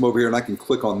can just come over here and I can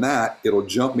click on that. It'll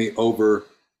jump me over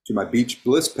to my Beach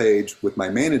Bliss page with my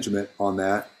management on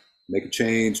that, make a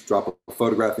change, drop a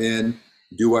photograph in,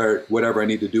 do whatever I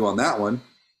need to do on that one.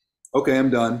 Okay, I'm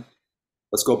done.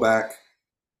 Let's go back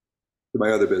to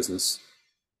my other business.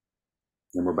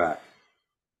 And we're back.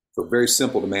 So very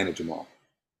simple to manage them all.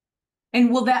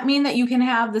 And will that mean that you can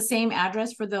have the same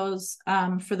address for those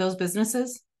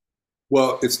businesses?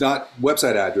 Well, it's not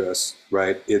website address,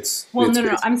 right?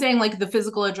 No. I'm saying like the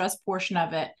physical address portion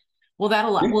of it. Will that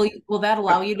allow? Will that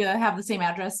allow you to have the same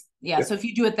address? Yeah. So if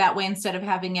you do it that way, instead of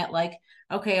having it like,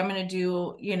 okay, I'm going to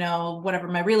do, whatever,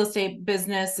 my real estate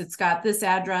business, it's got this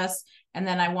address, and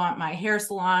then I want my hair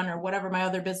salon or whatever my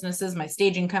other business is, my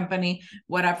staging company,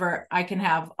 whatever, I can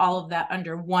have all of that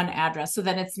under one address. So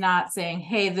then it's not saying,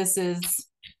 hey, this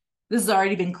has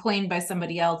already been claimed by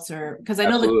somebody else, or because I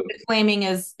know that the claiming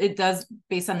it does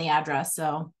based on the address.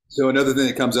 So another thing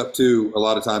that comes up too, a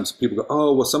lot of times people go,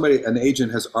 oh, well, an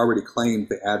agent has already claimed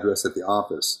the address at the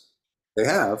office. They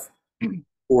have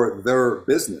for their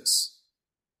business.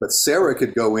 But Sarah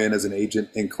could go in as an agent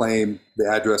and claim the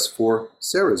address for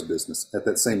Sarah's business at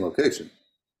that same location.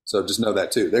 So just know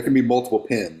that too. There can be multiple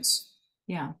pins.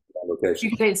 Yeah. Location.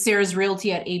 You could say Sarah's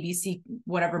Realty at ABC,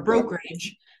 whatever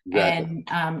brokerage. Exactly.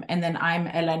 And then I'm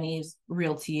Eleni's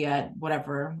Realty at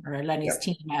whatever, or Eleni's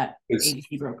team at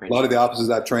ABC brokerage. A lot of the offices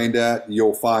I've trained at,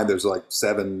 you'll find there's like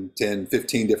 7, 10,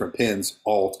 15 different pins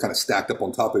all kind of stacked up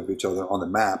on top of each other on the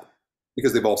map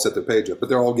because they've all set their page up, but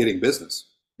they're all getting business.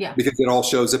 Yeah. Because it all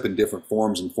shows up in different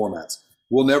forms and formats.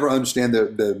 We'll never understand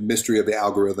the mystery of the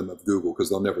algorithm of Google because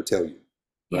they'll never tell you.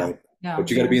 Right? No, but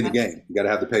you got to be in the game. You got to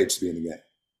have the page to be in the game.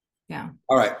 Yeah.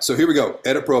 All right. So here we go.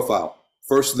 Edit profile.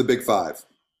 First of the big 5.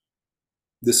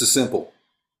 This is simple.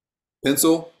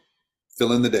 Pencil,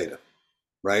 fill in the data,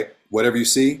 right? Whatever you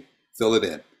see, fill it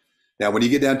in. Now, when you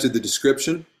get down to the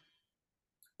description,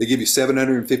 they give you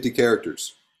 750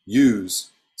 characters.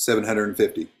 Use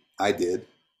 750. I did.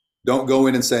 Don't go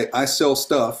in and say, I sell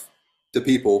stuff to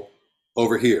people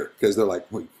over here, because they're like,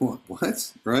 wait,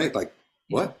 what? Right? Like,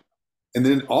 Yeah. what? And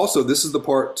then also, this is the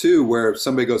part too where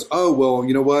somebody goes, "Oh, well,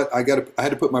 you know what? I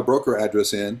had to put my broker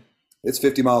address in. It's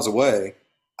 50 miles away.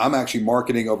 I'm actually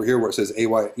marketing over here where it says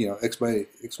AY,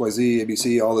 XYZ,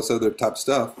 ABC, all this other type of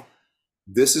stuff."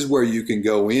 This is where you can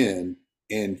go in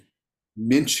and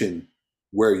mention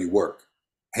where you work.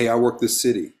 Hey, I work this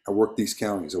city. I work these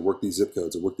counties. I work these zip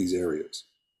codes. I work these areas.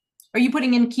 Are you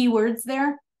putting in keywords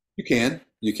there? You Yeah.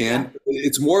 can.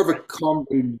 It's more of a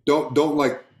don't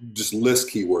like just list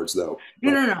keywords though.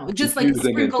 No, Like no, no. Just like infuse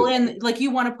them sprinkle into. in, like you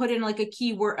want to put in like a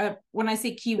keyword. When I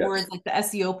say keywords, Yes, like the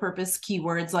SEO purpose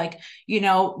keywords, like,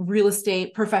 real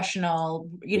estate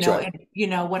professional, that's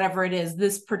right. whatever it is,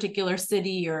 this particular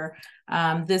city or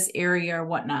this area or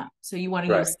whatnot. So you want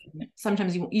to Right. use,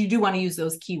 sometimes you do want to use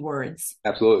those keywords.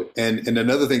 Absolutely. And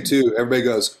another thing too, everybody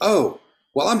goes, "Oh,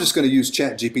 well, I'm just going to use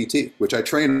Chat GPT," which I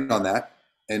train on that,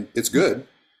 and it's good.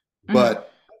 Mm-hmm.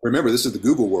 But remember, this is the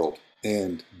Google world,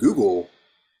 and Google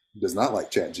does not like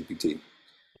Chat GPT.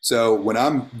 So when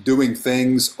I'm doing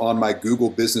things on my Google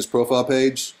business profile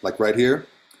page, like right here,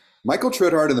 Michael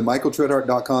Treadhart and the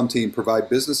michaeltreadhart.com team provide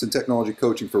business and technology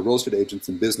coaching for real estate agents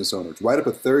and business owners. Write up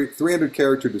a 300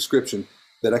 character description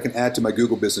that I can add to my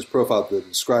Google business profile that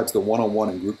describes the one-on-one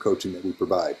and group coaching that we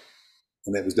provide.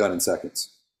 And that was done in seconds.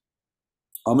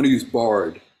 I'm going to use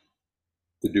Bard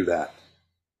to do that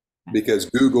because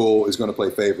Google is going to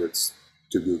play favorites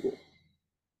to Google.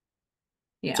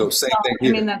 Yeah. So same Well, thing I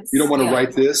mean, here. that's, You don't want to yeah.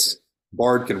 write this,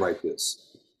 Bard can write this.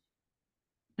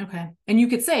 Okay. And you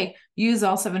could say use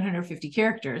all 750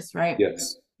 characters, right?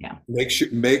 Yes. Yeah.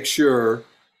 Make sure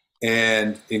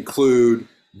and include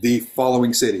the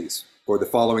following cities or the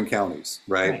following counties,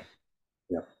 right? Right.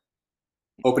 Yeah.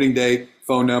 Opening date,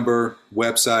 phone number,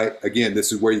 website. Again,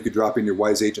 this is where you could drop in your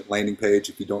Wise Agent landing page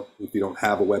if you don't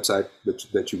have a website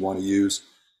that you want to use.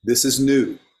 This is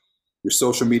new. Your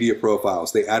social media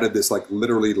profiles. They added this like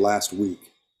literally last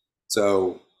week.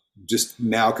 So just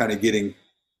now kind of getting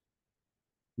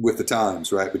with the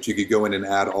times, right? But you could go in and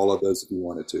add all of those if you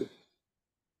wanted to.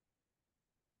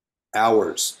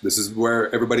 Hours. This is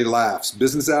where everybody laughs.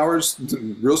 Business hours,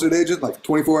 real estate agent, like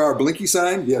 24-hour blinky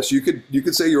sign. Yes, you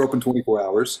could say you're open 24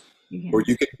 hours, or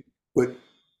you could put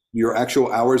your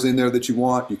actual hours in there that you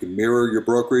want. You can mirror your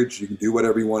brokerage. You can do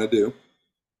whatever you want to do.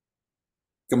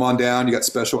 Come on down. You got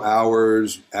special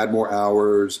hours, add more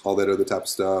hours, all that other type of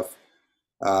stuff.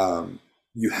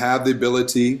 You have the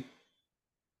ability.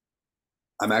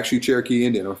 I'm actually Cherokee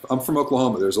Indian. I'm from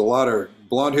Oklahoma. There's a lot of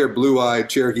blonde-haired, blue-eyed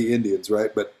Cherokee Indians, right?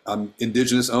 But I'm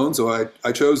indigenous owned, so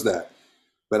I chose that.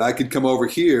 But I could come over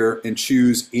here and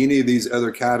choose any of these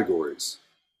other categories.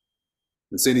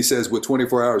 And Cindy says, with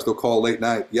 24 hours, they'll call late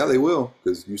night. Yeah, they will,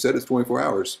 because you said it's 24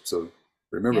 hours. So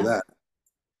remember that,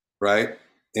 right?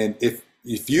 And if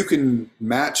you can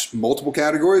match multiple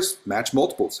categories, match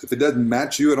multiples. If it doesn't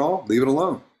match you at all, leave it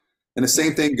alone. And the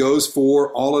same thing goes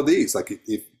for all of these. Like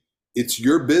if it's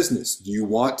your business, do you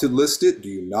want to list it? Do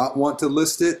you not want to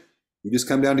list it? You just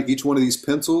come down to each one of these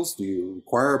pencils. Do you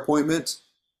require appointments?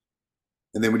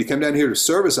 And then when you come down here to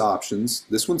service options,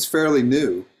 this one's fairly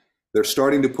new. They're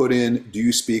starting to put in, do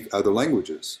you speak other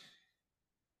languages?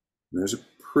 And there's a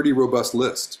pretty robust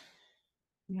list.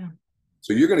 Yeah.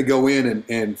 So you're going to go in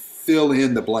and fill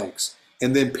in the blanks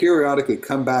and then periodically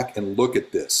come back and look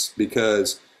at this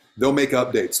because they'll make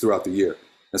updates throughout the year.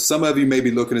 Now, some of you may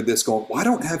be looking at this going, well, I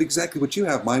don't have exactly what you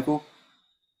have, Michael.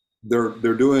 They're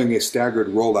doing a staggered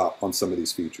rollout on some of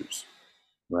these features,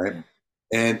 right?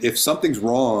 And if something's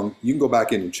wrong, you can go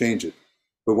back in and change it.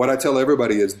 But what I tell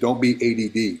everybody is don't be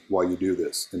ADD while you do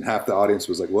this. And half the audience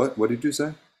was like, what? What did you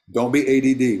say? Don't be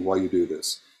ADD while you do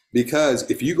this. Because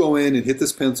if you go in and hit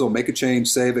this pencil, make a change,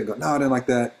 save it, go, no, I didn't like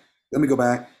that. Let me go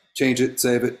back, change it,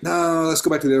 save it. No, let's go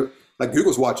back to the, like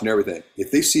Google's watching everything.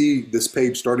 If they see this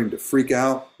page starting to freak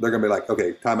out, they're going to be like,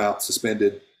 okay, timeout,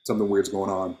 suspended, something weird's going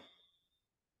on.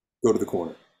 Go to the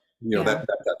corner. That type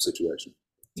of situation.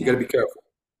 So you got to be careful.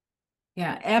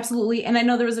 Yeah, absolutely. And I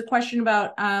know there was a question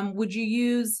about, would you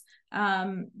use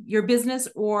your business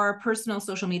or personal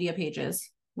social media pages?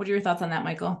 What are your thoughts on that,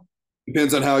 Michael?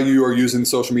 Depends on how you are using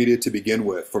social media to begin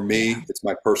with. For me, it's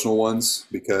my personal ones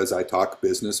because I talk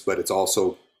business, but it's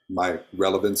also my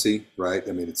relevancy, right?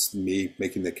 I mean, it's me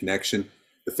making the connection.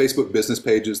 The Facebook business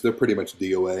pages, they're pretty much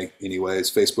DOA anyways.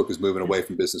 Facebook is moving away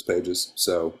from business pages.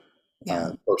 So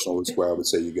personal is where I would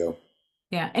say you go.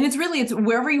 Yeah. And it's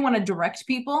wherever you want to direct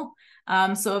people.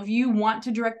 So if you want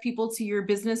to direct people to your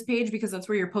business page, because that's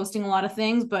where you're posting a lot of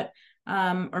things, but,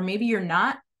 or maybe you're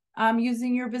not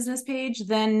using your business page,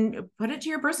 then put it to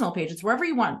your personal page. It's wherever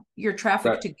you want your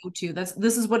traffic to go to.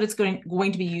 This is what it's going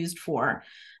to be used for.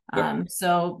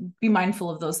 So be mindful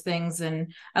of those things.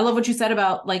 And I love what you said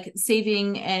about like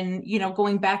saving and,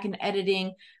 going back and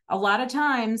editing. A lot of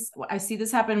times I see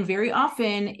this happen very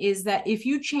often is that if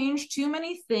you change too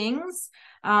many things,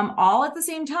 all at the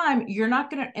same time, you're not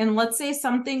going to, and let's say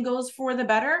something goes for the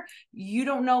better, you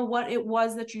don't know what it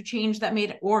was that you changed that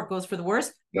made it, or it goes for the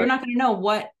worse. You're not going to know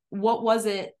what was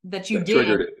it that you did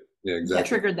triggered it. Yeah, exactly. That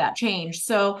triggered that change.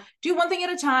 So do one thing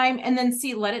at a time and then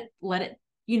see, let it,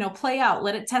 play out,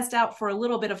 let it test out for a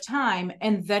little bit of time,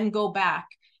 and then go back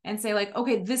and say like,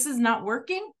 okay, this is not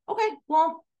working. Okay,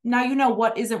 well, now you know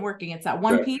what isn't working. It's that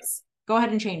one piece. Go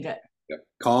ahead and change it. Yeah.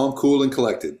 Calm, cool, and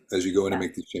collected as you go in to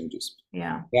make these changes.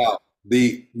 Yeah. Now,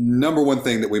 the number one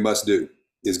thing that we must do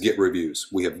is get reviews.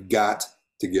 We have got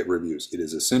to get reviews. It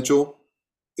is essential.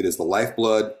 It is the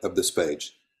lifeblood of this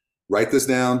page. Write this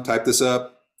down, type this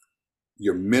up.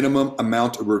 Your minimum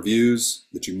amount of reviews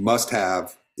that you must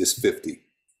have is 50.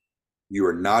 You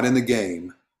are not in the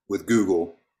game with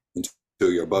Google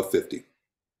until you're above 50.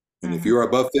 And if you're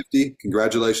above 50,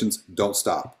 congratulations, don't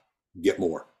stop. Get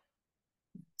more.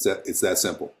 It's that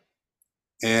simple.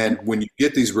 And when you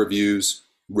get these reviews,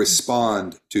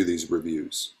 respond to these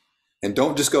reviews. And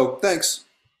don't just go, thanks,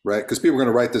 right? Because people are going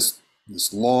to write this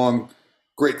long,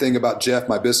 great thing about Jeff,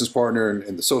 my business partner,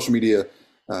 and the social media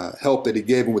help that he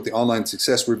gave them with the online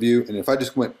success review. And if I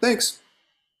just went, thanks,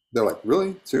 they're like,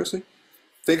 really? Seriously?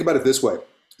 Think about it this way.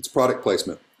 It's product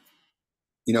placement.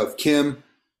 If Kim,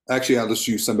 actually, I'll just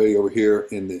use somebody over here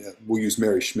we'll use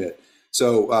Mary Schmidt.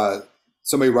 So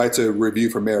somebody writes a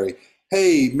review for Mary.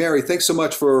 Hey, Mary, thanks so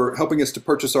much for helping us to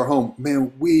purchase our home.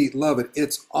 Man, we love it.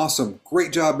 It's awesome.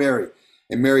 Great job, Mary.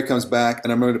 And Mary comes back,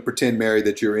 and I'm going to pretend, Mary,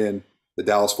 that you're in the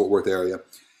Dallas-Fort Worth area.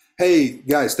 Hey,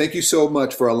 guys, thank you so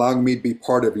much for allowing me to be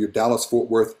part of your Dallas-Fort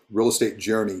Worth real estate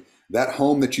journey. That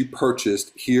home that you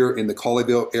purchased here in the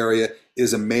Colleyville area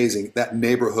is amazing. That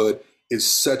neighborhood is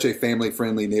such a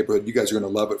family-friendly neighborhood. You guys are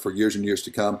going to love it for years and years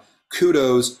to come.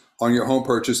 Kudos on your home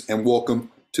purchase, and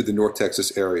welcome to the North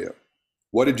Texas area.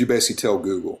 What did you basically tell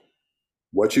Google?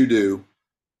 What you do,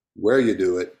 where you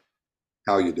do it,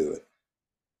 how you do it.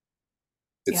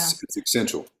 It's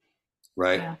essential,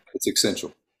 right? Yeah. It's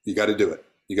essential. You got to do it.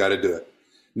 You got to do it.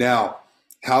 Now,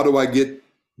 how do I get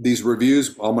these reviews?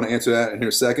 I'm going to answer that in here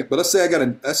a second. But let's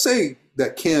say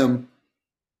that Kim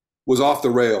was off the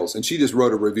rails and she just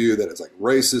wrote a review that is like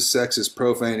racist, sexist,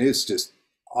 profane. It's just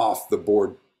off the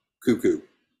board cuckoo.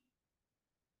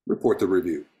 Report the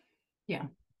review. Yeah.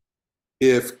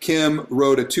 If Kim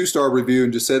wrote a 2-star review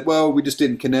and just said, well, we just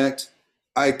didn't connect,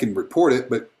 I can report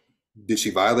it, but did she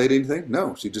violate anything?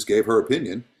 No, she just gave her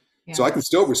opinion. Yeah. So I can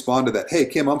still respond to that. Hey,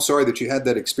 Kim, I'm sorry that you had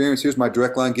that experience. Here's my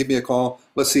direct line. Give me a call.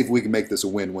 Let's see if we can make this a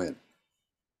win-win.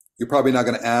 You're probably not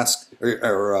going to ask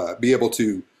or be able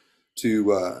to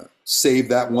save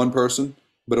that one person,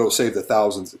 but it'll save the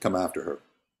thousands that come after her.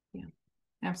 Yeah,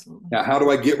 absolutely. Now, how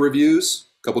do I get reviews?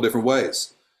 A couple different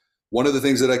ways. One of the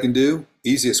things that I can do,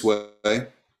 easiest way,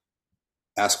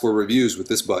 ask for reviews with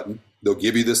this button. They'll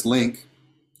give you this link.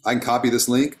 I can copy this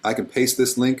link. I can paste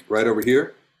this link right over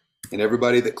here. And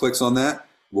everybody that clicks on that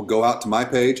will go out to my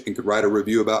page and could write a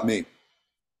review about me.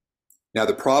 Now,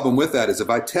 the problem with that is if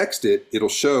I text it, it'll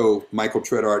show Michael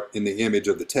Treadart in the image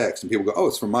of the text. And people go, oh,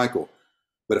 it's from Michael.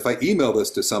 But if I email this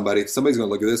to somebody's going to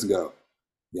look at this and go,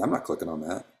 yeah, I'm not clicking on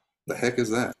that. The heck is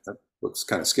that? That looks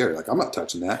kind of scary. Like, I'm not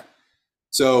touching that.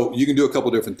 So you can do a couple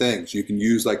different things. You can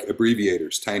use like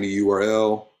abbreviators, tiny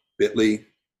URL, bit.ly,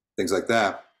 things like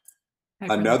that.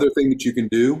 Okay. Another thing that you can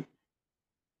do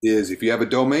is if you have a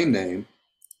domain name,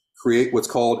 create what's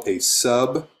called a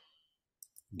subdomain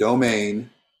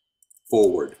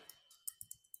forward.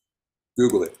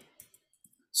 Google it.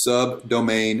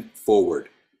 Subdomain forward.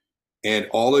 And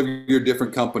all of your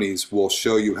different companies will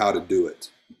show you how to do it.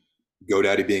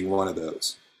 GoDaddy being one of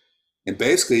those. And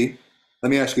basically, let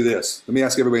me ask you this. Let me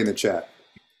ask everybody in the chat.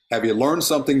 Have you learned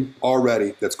something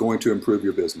already that's going to improve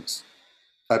your business?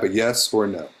 Type a yes or a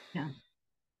no. Yeah.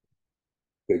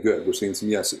 Okay, good. We're seeing some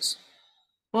yeses.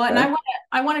 Well, and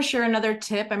I want to share another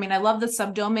tip. I mean, I love the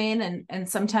subdomain, and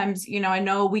sometimes, I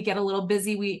know we get a little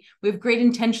busy. We have great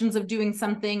intentions of doing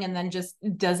something, and then just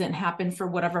doesn't happen for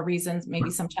whatever reasons. Maybe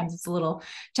sometimes it's a little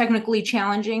technically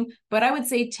challenging. But I would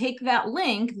say take that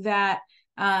link that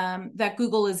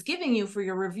Google is giving you for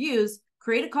your reviews,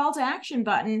 create a call to action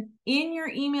button in your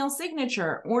email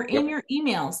signature or in your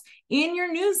emails, in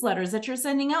your newsletters that you're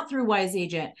sending out through Wise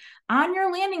Agent. On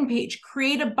your landing page,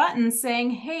 create a button saying,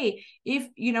 hey, if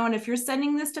and if you're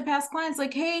sending this to past clients,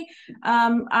 like, hey,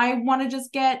 I want to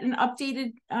just get an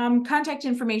updated contact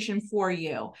information for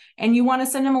you, and you want to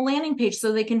send them a landing page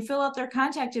so they can fill out their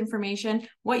contact information.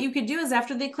 What you could do is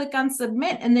after they click on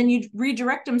submit and then you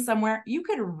redirect them somewhere, you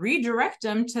could redirect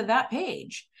them to that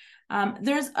page.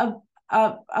 There's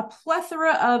a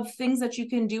plethora of things that you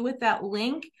can do with that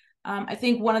link. I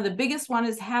think one of the biggest one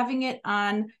is having it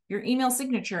on your email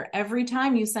signature. Every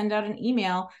time you send out an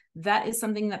email, that is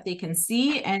something that they can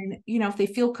see. And, if they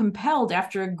feel compelled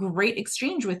after a great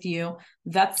exchange with you,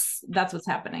 that's what's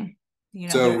happening.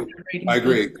 So I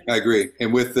agree.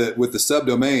 And with the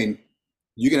subdomain,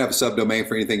 you can have a subdomain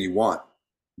for anything you want.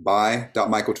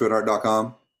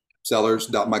 buy.michaeltridhart.com,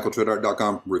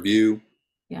 sellers.michaeltridhart.com, review,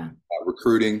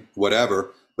 recruiting,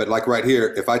 whatever. But like right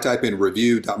here, if I type in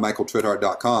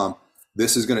review.michaeltridhart.com,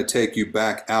 this is going to take you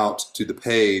back out to the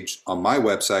page on my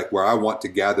website where I want to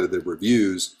gather the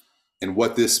reviews. And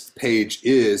what this page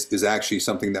is actually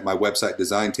something that my website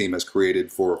design team has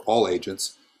created for all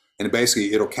agents. And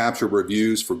basically, it'll capture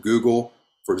reviews for Google,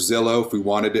 for Zillow, if we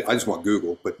wanted it. I just want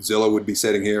Google, but Zillow would be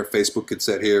sitting here. Facebook could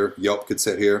sit here. Yelp could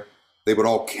sit here. They would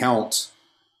all count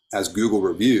as Google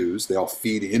reviews. They all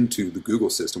feed into the Google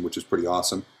system, which is pretty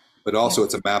awesome. But also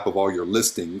it's a map of all your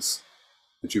listings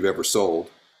that you've ever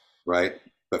sold, right?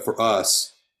 But for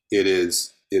us, it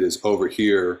is over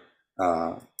here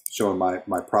showing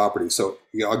my property. So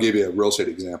I'll give you a real estate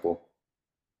example.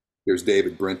 Here's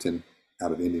David Brenton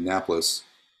out of Indianapolis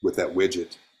with that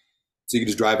widget. So you can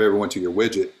just drive everyone to your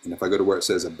widget. And if I go to where it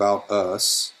says about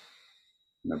us,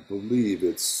 and I believe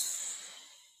it's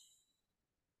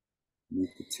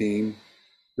meet the team.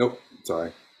 Nope,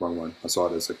 sorry. Wrong one. I saw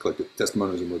it as I clicked it.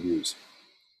 Testimonials and reviews.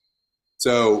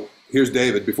 So here's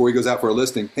David before he goes out for a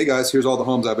listing. Hey guys, here's all the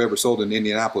homes I've ever sold in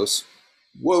Indianapolis.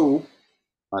 Whoa.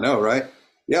 I know, right?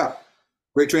 Yeah.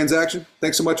 Great transaction.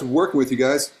 Thanks so much for working with you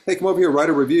guys. Hey, come over here, write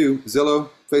a review. Zillow,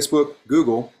 Facebook,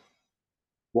 Google.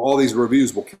 Well, all these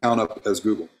reviews will count up as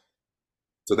Google.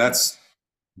 So that's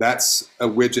a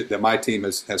widget that my team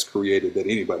has created that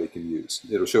anybody can use.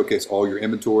 It'll showcase all your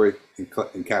inventory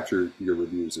and capture your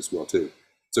reviews as well too.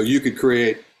 So you could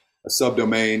create a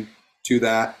subdomain to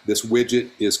that. This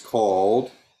widget is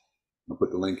called, I'll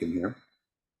put the link in here.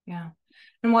 Yeah.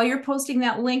 And while you're posting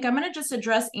that link, I'm going to just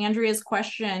address Andrea's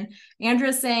question.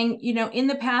 Andrea's saying, in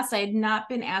the past, I had not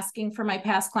been asking for my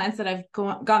past clients that I've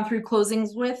gone through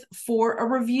closings with for a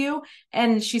review.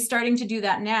 And she's starting to do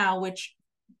that now, which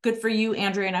good for you,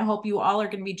 Andrea. And I hope you all are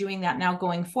going to be doing that now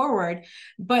going forward.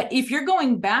 But if you're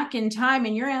going back in time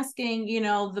and you're asking,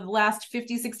 the last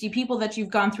 50, 60 people that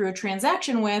you've gone through a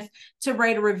transaction with to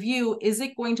write a review, is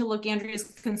it going to look, Andrea's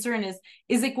concern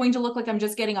is it going to look like I'm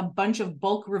just getting a bunch of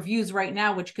bulk reviews right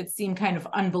now, which could seem kind of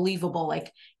unbelievable.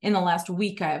 Like in the last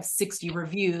week, I have 60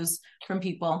 reviews from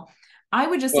people. I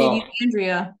would just say to you,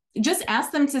 Andrea, just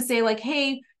ask them to say like,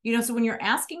 hey, so when you're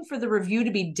asking for the review to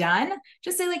be done,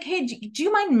 just say like, hey, do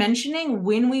you mind mentioning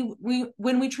when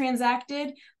we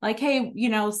transacted? Like, hey,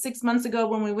 6 months ago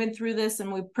when we went through this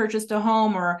and we purchased a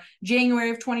home, or January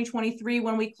of 2023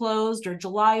 when we closed, or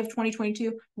July of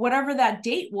 2022, whatever that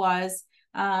date was.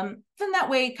 Then that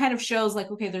way it kind of shows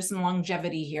like, okay, there's some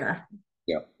longevity here.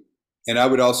 Yeah. And I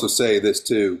would also say this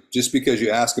too, just because you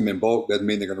ask them in bulk doesn't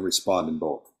mean they're going to respond in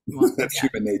bulk. Well, that's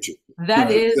human nature. That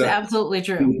is absolutely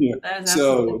true. Yeah. That is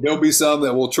so there'll be some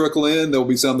that will trickle in. There'll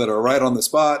be some that are right on the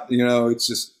spot. It's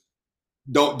just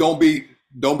don't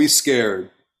be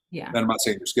scared. Yeah. And I'm not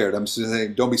saying you're scared. I'm just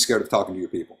saying don't be scared of talking to your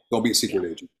people. Don't be a secret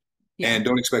agent, and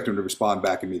don't expect them to respond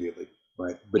back immediately.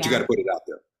 Right. But you got to put it out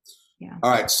there. Yeah. All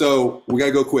right. So we got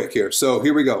to go quick here. So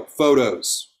here we go.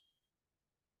 Photos.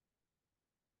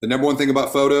 The number one thing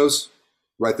about photos,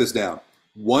 write this down.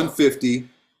 150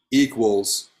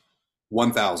 equals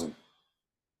 1,000.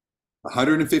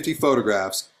 150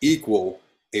 photographs equal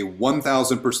a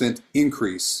 1,000%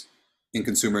 increase in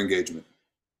consumer engagement.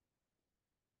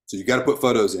 So you got to put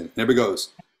photos in. Never goes.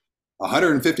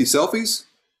 150 selfies?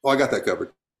 Oh, I got that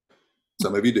covered.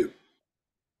 Some of you do,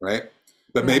 right?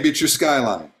 But maybe it's your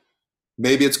skyline.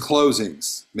 Maybe it's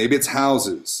closings. Maybe it's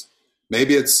houses.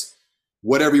 Maybe it's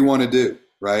whatever you want to do,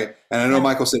 right? And I know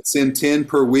Michael said send 10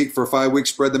 per week for 5 weeks,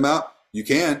 spread them out. You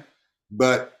can.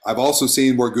 But I've also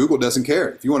seen where Google doesn't care.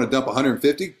 If you want to dump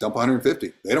 150, dump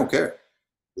 150. They don't care.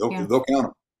 They'll count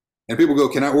them. And people go,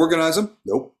 can I organize them?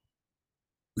 Nope.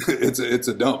 It's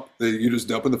a dump. You're just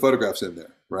dumping the photographs in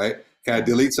there, right? Can I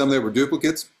delete some that were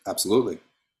duplicates? Absolutely.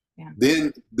 Yeah.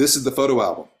 Then this is the photo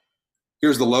album.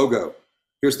 Here's the logo.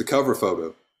 Here's the cover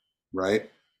photo, right?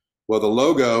 Well, the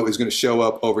logo is going to show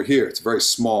up over here. It's very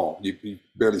small. You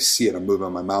barely see it. I'm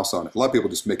moving my mouse on it. A lot of people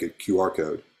just make a QR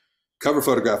code. Cover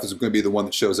photograph is going to be the one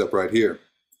that shows up right here.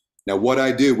 Now, what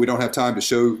I do, we don't have time to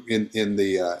show in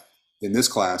this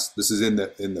class. This is in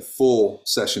the full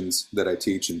sessions that I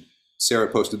teach, and Sarah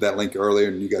posted that link earlier,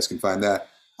 and you guys can find that.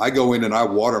 I go in and I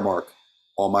watermark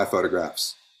all my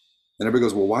photographs. And everybody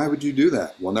goes, well, why would you do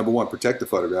that? Well, number one, protect the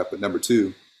photograph, but number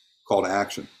two, call to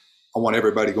action. I want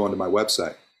everybody going to my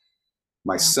website.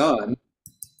 My son,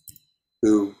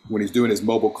 who, when he's doing his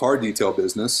mobile car detail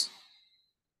business,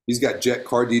 he's got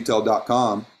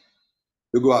jetcardetail.com.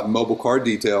 He'll go out and mobile car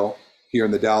detail here in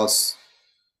the Dallas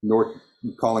North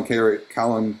Collin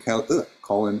County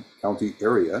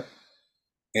area,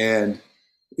 and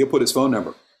he'll put his phone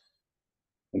number.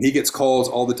 And he gets calls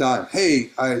all the time.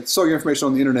 Hey, I saw your information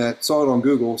on the internet, saw it on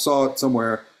Google, saw it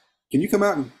somewhere. Can you come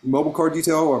out and mobile car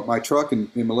detail or my truck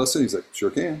in Melissa? And he's like, sure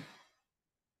can.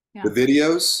 Yeah. The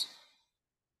videos,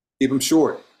 keep them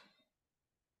short.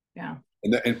 Yeah.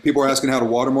 And people are asking how to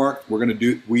watermark. We're going to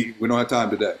do, we don't have time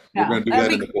today. Yeah. We're going to do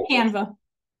that in the book. Canva.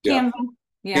 Yeah. Canva.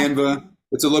 Yeah. Canva.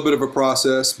 It's a little bit of a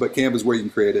process, but Canva is where you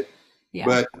can create it. Yeah.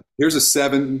 But here's a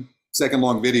 7-second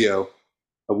long video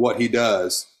of what he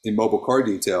does in mobile car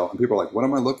detail. And people are like, what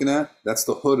am I looking at? That's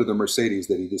the hood of the Mercedes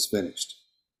that he just finished.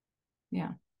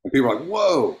 Yeah. And people are like,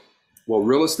 whoa. Well,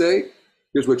 real estate,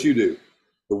 here's what you do.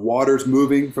 The water's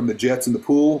moving from the jets in the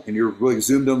pool, and you're really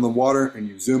zoomed in on the water, and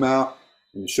you zoom out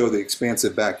and you show the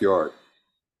expansive backyard.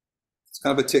 It's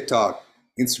kind of a TikTok,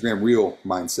 Instagram reel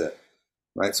mindset,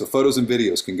 right? So photos and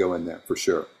videos can go in there for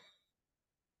sure.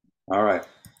 All right.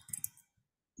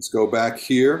 Let's go back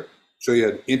here, show you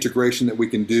an integration that we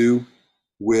can do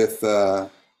with your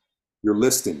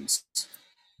listings.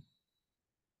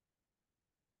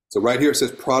 So right here it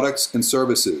says products and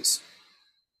services.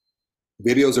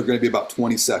 Videos are going to be about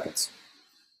 20 seconds.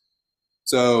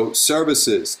 So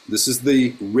services, this is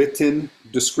the written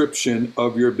description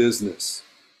of your business.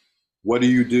 What do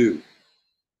you do?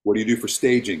 What do you do for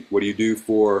staging? What do you do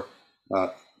for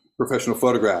professional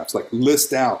photographs? Like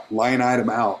list out, line item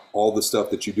out all the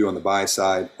stuff that you do on the buy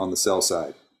side, on the sell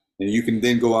side. And you can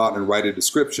then go out and write a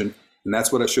description. And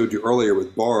that's what I showed you earlier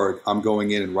with Bard. I'm going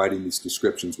in and writing these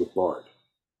descriptions with Bard.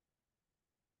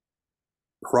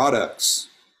 Products.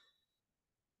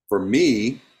 For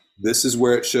me, this is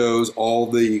where it shows all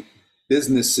the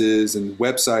businesses and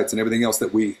websites and everything else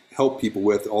that we help people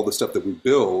with, all the stuff that we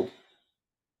build.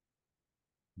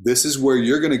 This is where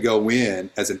you're going to go in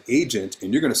as an agent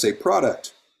and you're going to say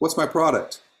product. What's my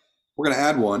product? We're going to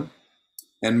add one.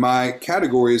 And my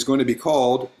category is going to be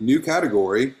called, new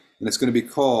category, and it's going to be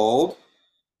called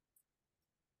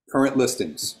current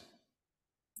listings.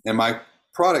 And my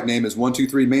product name is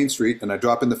 123 Main Street, and I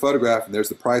drop in the photograph, and there's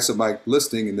the price of my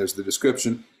listing, and there's the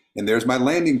description, and there's my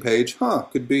landing page.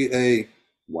 Could be a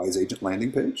Wise Agent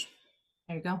landing page.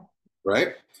 There you go.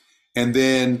 Right? And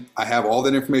then I have all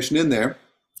that information in there.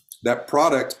 That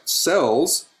product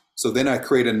sells, so then I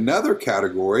create another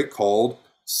category called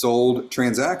sold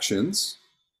transactions,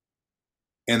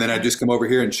 and then I just come over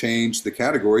here and change the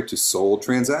category to sold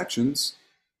transactions,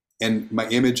 and my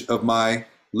image of my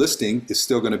listing is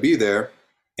still going to be there.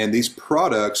 And these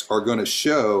products are going to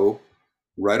show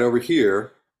right over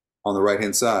here on the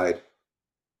right-hand side.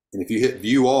 And if you hit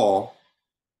view all,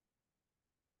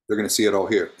 they're going to see it all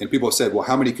here. And people have said, well,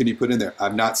 how many can you put in there?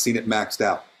 I've not seen it maxed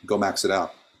out. Go max it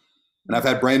out. And I've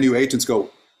had brand new agents go,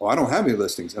 oh, I don't have any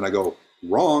listings. And I go,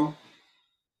 wrong.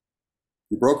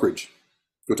 Your brokerage.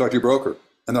 Go talk to your broker.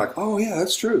 And they're like, oh, yeah,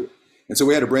 that's true. And so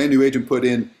we had a brand new agent put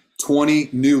in 20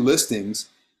 new listings.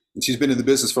 And she's been in the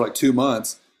business for like 2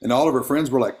 months. And all of her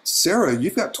friends were like, Sarah,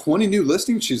 you've got 20 new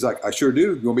listings? She's like, I sure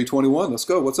do. You want to be 21? Let's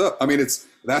go. What's up? I mean,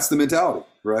 that's the mentality,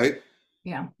 right?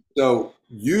 Yeah. So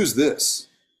use this.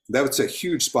 That's a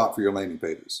huge spot for your landing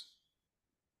pages.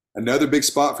 Another big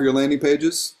spot for your landing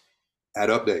pages, add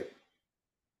update.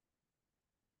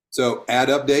 So add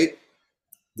update.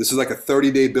 This is like a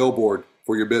 30-day billboard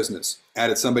for your business.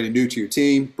 Added somebody new to your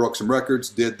team, broke some records,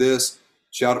 did this,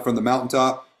 shout it from the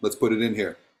mountaintop. Let's put it in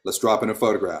here. Let's drop in a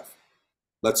photograph.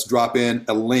 Let's drop in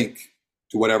a link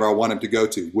to whatever I want them to go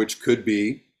to, which could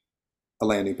be a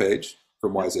landing page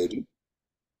from Wise Agent.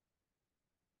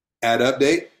 Add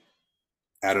update,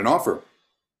 add an offer.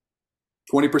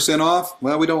 20% off?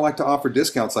 Well, we don't like to offer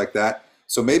discounts like that.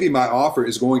 So maybe my offer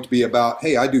is going to be about,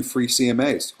 hey, I do free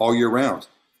CMAs all year round.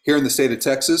 Here in the state of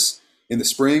Texas, in the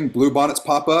spring, blue bonnets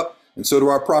pop up, and so do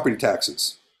our property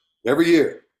taxes every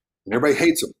year. And everybody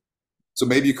hates them. So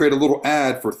maybe you create a little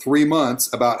ad for 3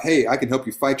 months about, hey, I can help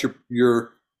you fight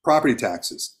your property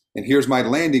taxes. And here's my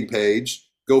landing page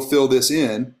Go fill this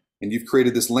in, and you've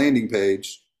created this landing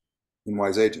page in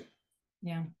Wise Agent.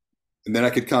 Yeah. And then I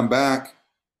could come back,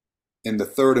 and the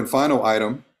third and final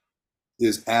item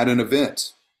is add an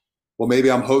event. Well,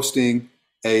 maybe I'm hosting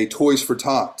a Toys for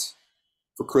Tots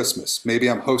for Christmas. Maybe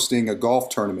I'm hosting a golf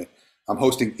tournament. I'm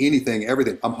hosting anything,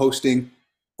 everything. I'm hosting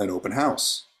an open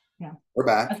house. Yeah. We're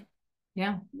back.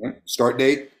 Yeah. Start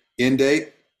date, end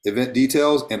date, event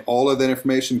details, and all of that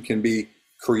information can be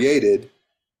created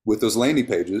with those landing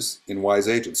pages in Wise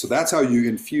Agent. So that's how you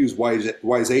infuse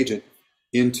Wise Agent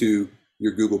into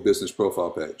your Google Business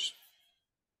Profile page.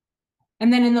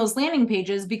 And then in those landing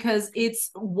pages, because it's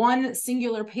one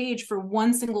singular page for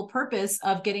one single purpose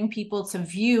of getting people to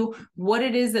view what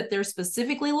it is that they're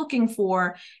specifically looking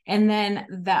for. And then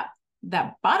that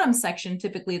bottom section,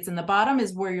 typically it's in the bottom,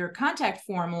 is where your contact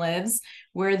form lives,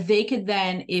 where they could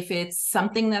then, if it's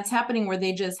something that's happening where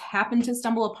they just happen to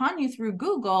stumble upon you through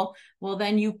Google, well,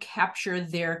 then you capture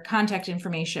their contact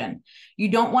information. You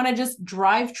don't want to just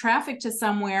drive traffic to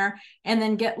somewhere and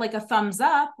then get like a thumbs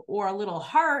up or a little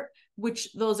heart,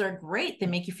 which those are great. They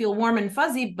make you feel warm and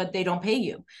fuzzy, but they don't pay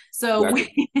you. So,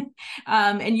 exactly.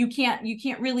 And you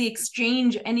can't really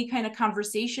exchange any kind of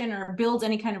conversation or build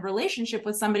any kind of relationship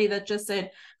with somebody that just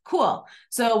said, cool.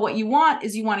 So what you want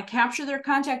is you want to capture their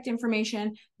contact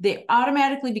information. They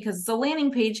automatically, because it's a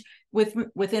landing page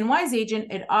within Wise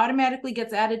Agent, it automatically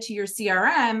gets added to your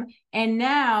CRM. And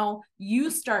now you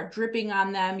start dripping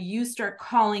on them. You start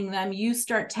calling them. You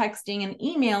start texting and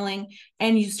emailing,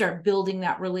 and you start building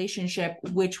that relationship,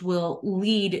 which will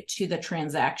lead to the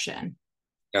transaction.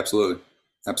 Absolutely.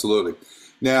 Absolutely.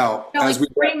 Now, as we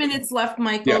 3 minutes left,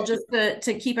 Michael, just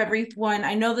to keep everyone.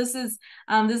 I know this is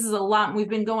a lot. We've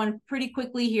been going pretty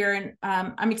quickly here, and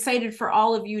I'm excited for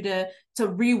all of you to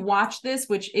rewatch this,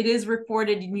 which it is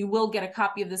recorded, and you will get a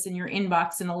copy of this in your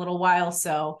inbox in a little while.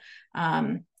 So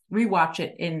rewatch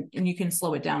it, and you can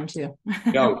slow it down too.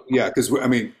 Because I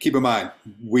mean, keep in mind,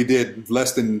 we did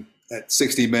less than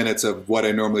 60 minutes of what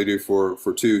I normally do for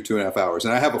 2.5 hours,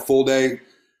 and I have a full day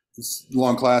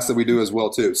long class that we do as well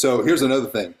too. So here's another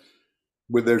thing,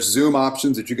 where there's Zoom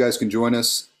options that you guys can join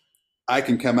us. I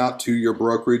can come out to your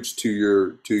brokerage, to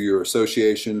your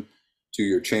association, to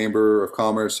your chamber of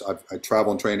commerce. I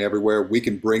travel and train everywhere. We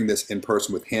can bring this in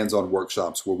person with hands-on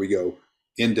workshops where we go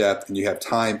in depth, and you have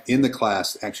time in the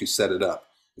class to actually set it up.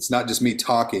 It's not just me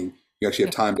talking. You actually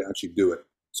have time to actually do it.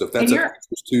 So if that's of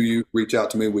interest to you, reach out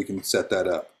to me. We can set that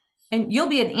up. And you'll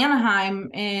be at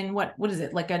Anaheim in what is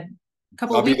it, like a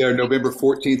couple I'll of weeks? Be there November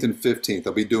 14th and 15th.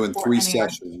 I'll be doing 3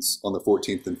 sessions on the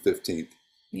 14th and 15th.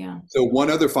 Yeah. So one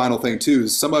other final thing too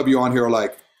is some of you on here are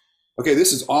like, okay,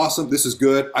 this is awesome. This is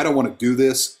good. I don't want to do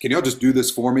this. Can y'all just do this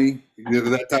for me? You know,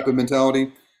 that type of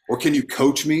mentality. Or can you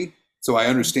coach me so I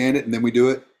understand it and then we do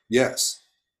it? Yes.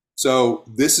 So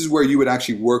this is where you would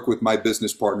actually work with my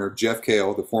business partner, Jeff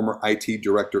Kale, the former IT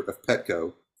director of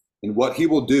Petco. And what he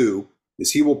will do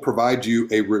is he will provide you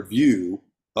a review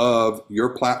of your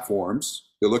platforms.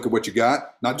 You'll look at what you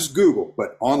got, not just Google,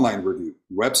 but online review,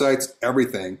 websites,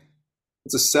 everything.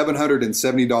 It's a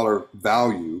 $770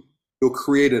 value. He'll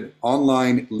create an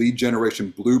online lead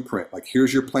generation blueprint. Like,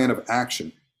 here's your plan of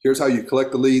action. Here's how you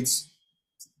collect the leads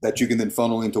that you can then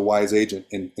funnel into Wise Agent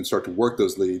and start to work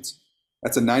those leads.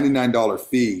 That's a $99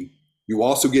 fee. You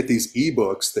also get these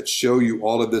ebooks that show you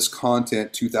all of this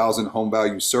content, 2,000 home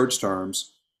value search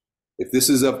terms. If this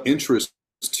is of interest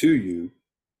to you,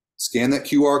 scan that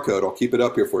QR code. I'll keep it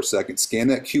up here for a second. Scan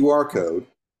that QR code.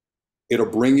 It'll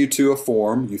bring you to a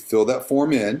form. You fill that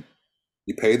form in.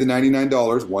 You pay the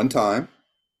 $99 one time.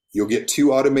 You'll get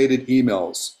 2 automated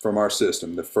emails from our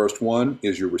system. The first one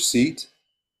is your receipt.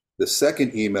 The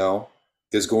second email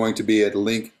is going to be a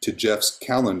link to Jeff's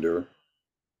calendar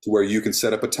to where you can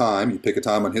set up a time. You pick a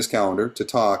time on his calendar to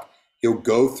talk. He'll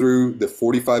go through the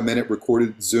 45-minute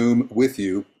recorded Zoom with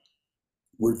you,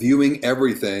 reviewing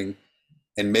everything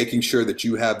and making sure that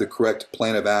you have the correct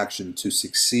plan of action to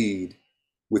succeed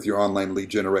with your online lead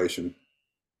generation.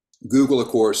 Google, of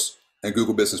course, and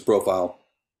Google Business Profile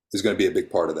is going to be a big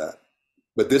part of that.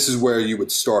 But this is where you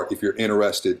would start if you're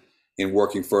interested in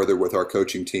working further with our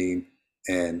coaching team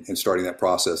and starting that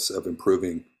process of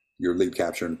improving your lead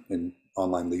capture and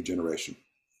online lead generation.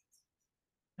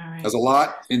 All right. That's a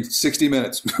lot in 60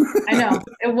 minutes. I know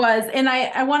it was. And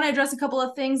I want to address a couple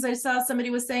of things. I saw somebody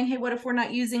was saying, hey, what if we're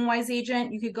not using Wise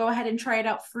Agent? You could go ahead and try it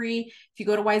out free. If you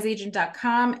go to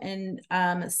wiseagent.com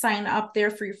and sign up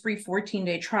there for your free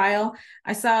 14-day trial.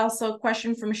 I saw also a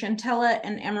question from Chantella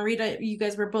and Amarita. You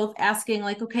guys were both asking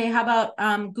like, okay, how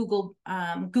about Google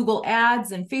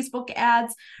ads and Facebook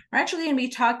ads? We're actually going to be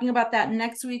talking about that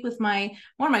next week with one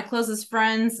of my closest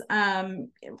friends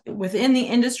within the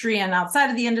industry and outside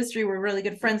of the industry. We're really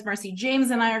good friends. Marcy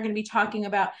James and I are going to be talking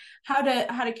about how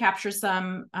to capture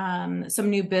some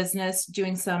new business,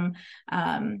 doing some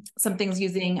things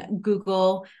using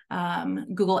Google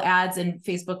ads and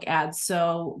Facebook ads.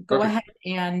 So go ahead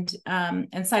and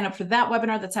sign up for that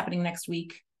webinar that's happening next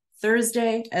week,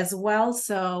 Thursday as well.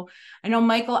 So I know,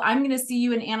 Michael, I'm going to see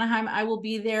you in Anaheim. I will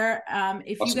be there.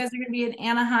 If you guys are going to be in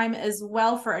Anaheim as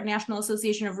well for our National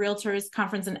Association of Realtors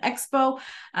Conference and Expo,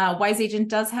 Wise Agent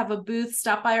does have a booth.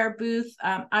 Stop by our booth.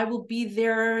 I will be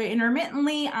there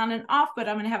intermittently on and off, but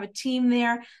I'm going to have a team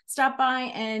there. Stop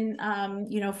by and,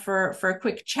 for a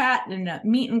quick chat and a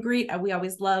meet and greet. We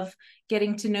always love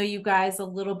getting to know you guys a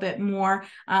little bit more.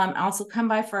 Also come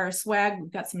by for our swag.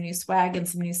 We've got some new swag and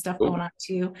some new stuff going on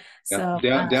too. Yeah. So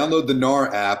download the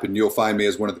NAR app and you'll find me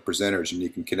as one of the presenters and you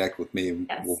can connect with me and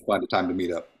we'll find a time to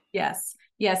meet up. Yes.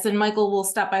 And Michael will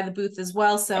stop by the booth as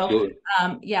well. So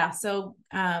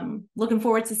looking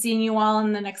forward to seeing you all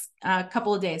in the next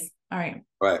couple of days. All right.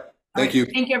 Thank you.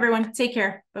 Thank you, everyone. Take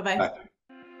care. Bye-bye. Bye.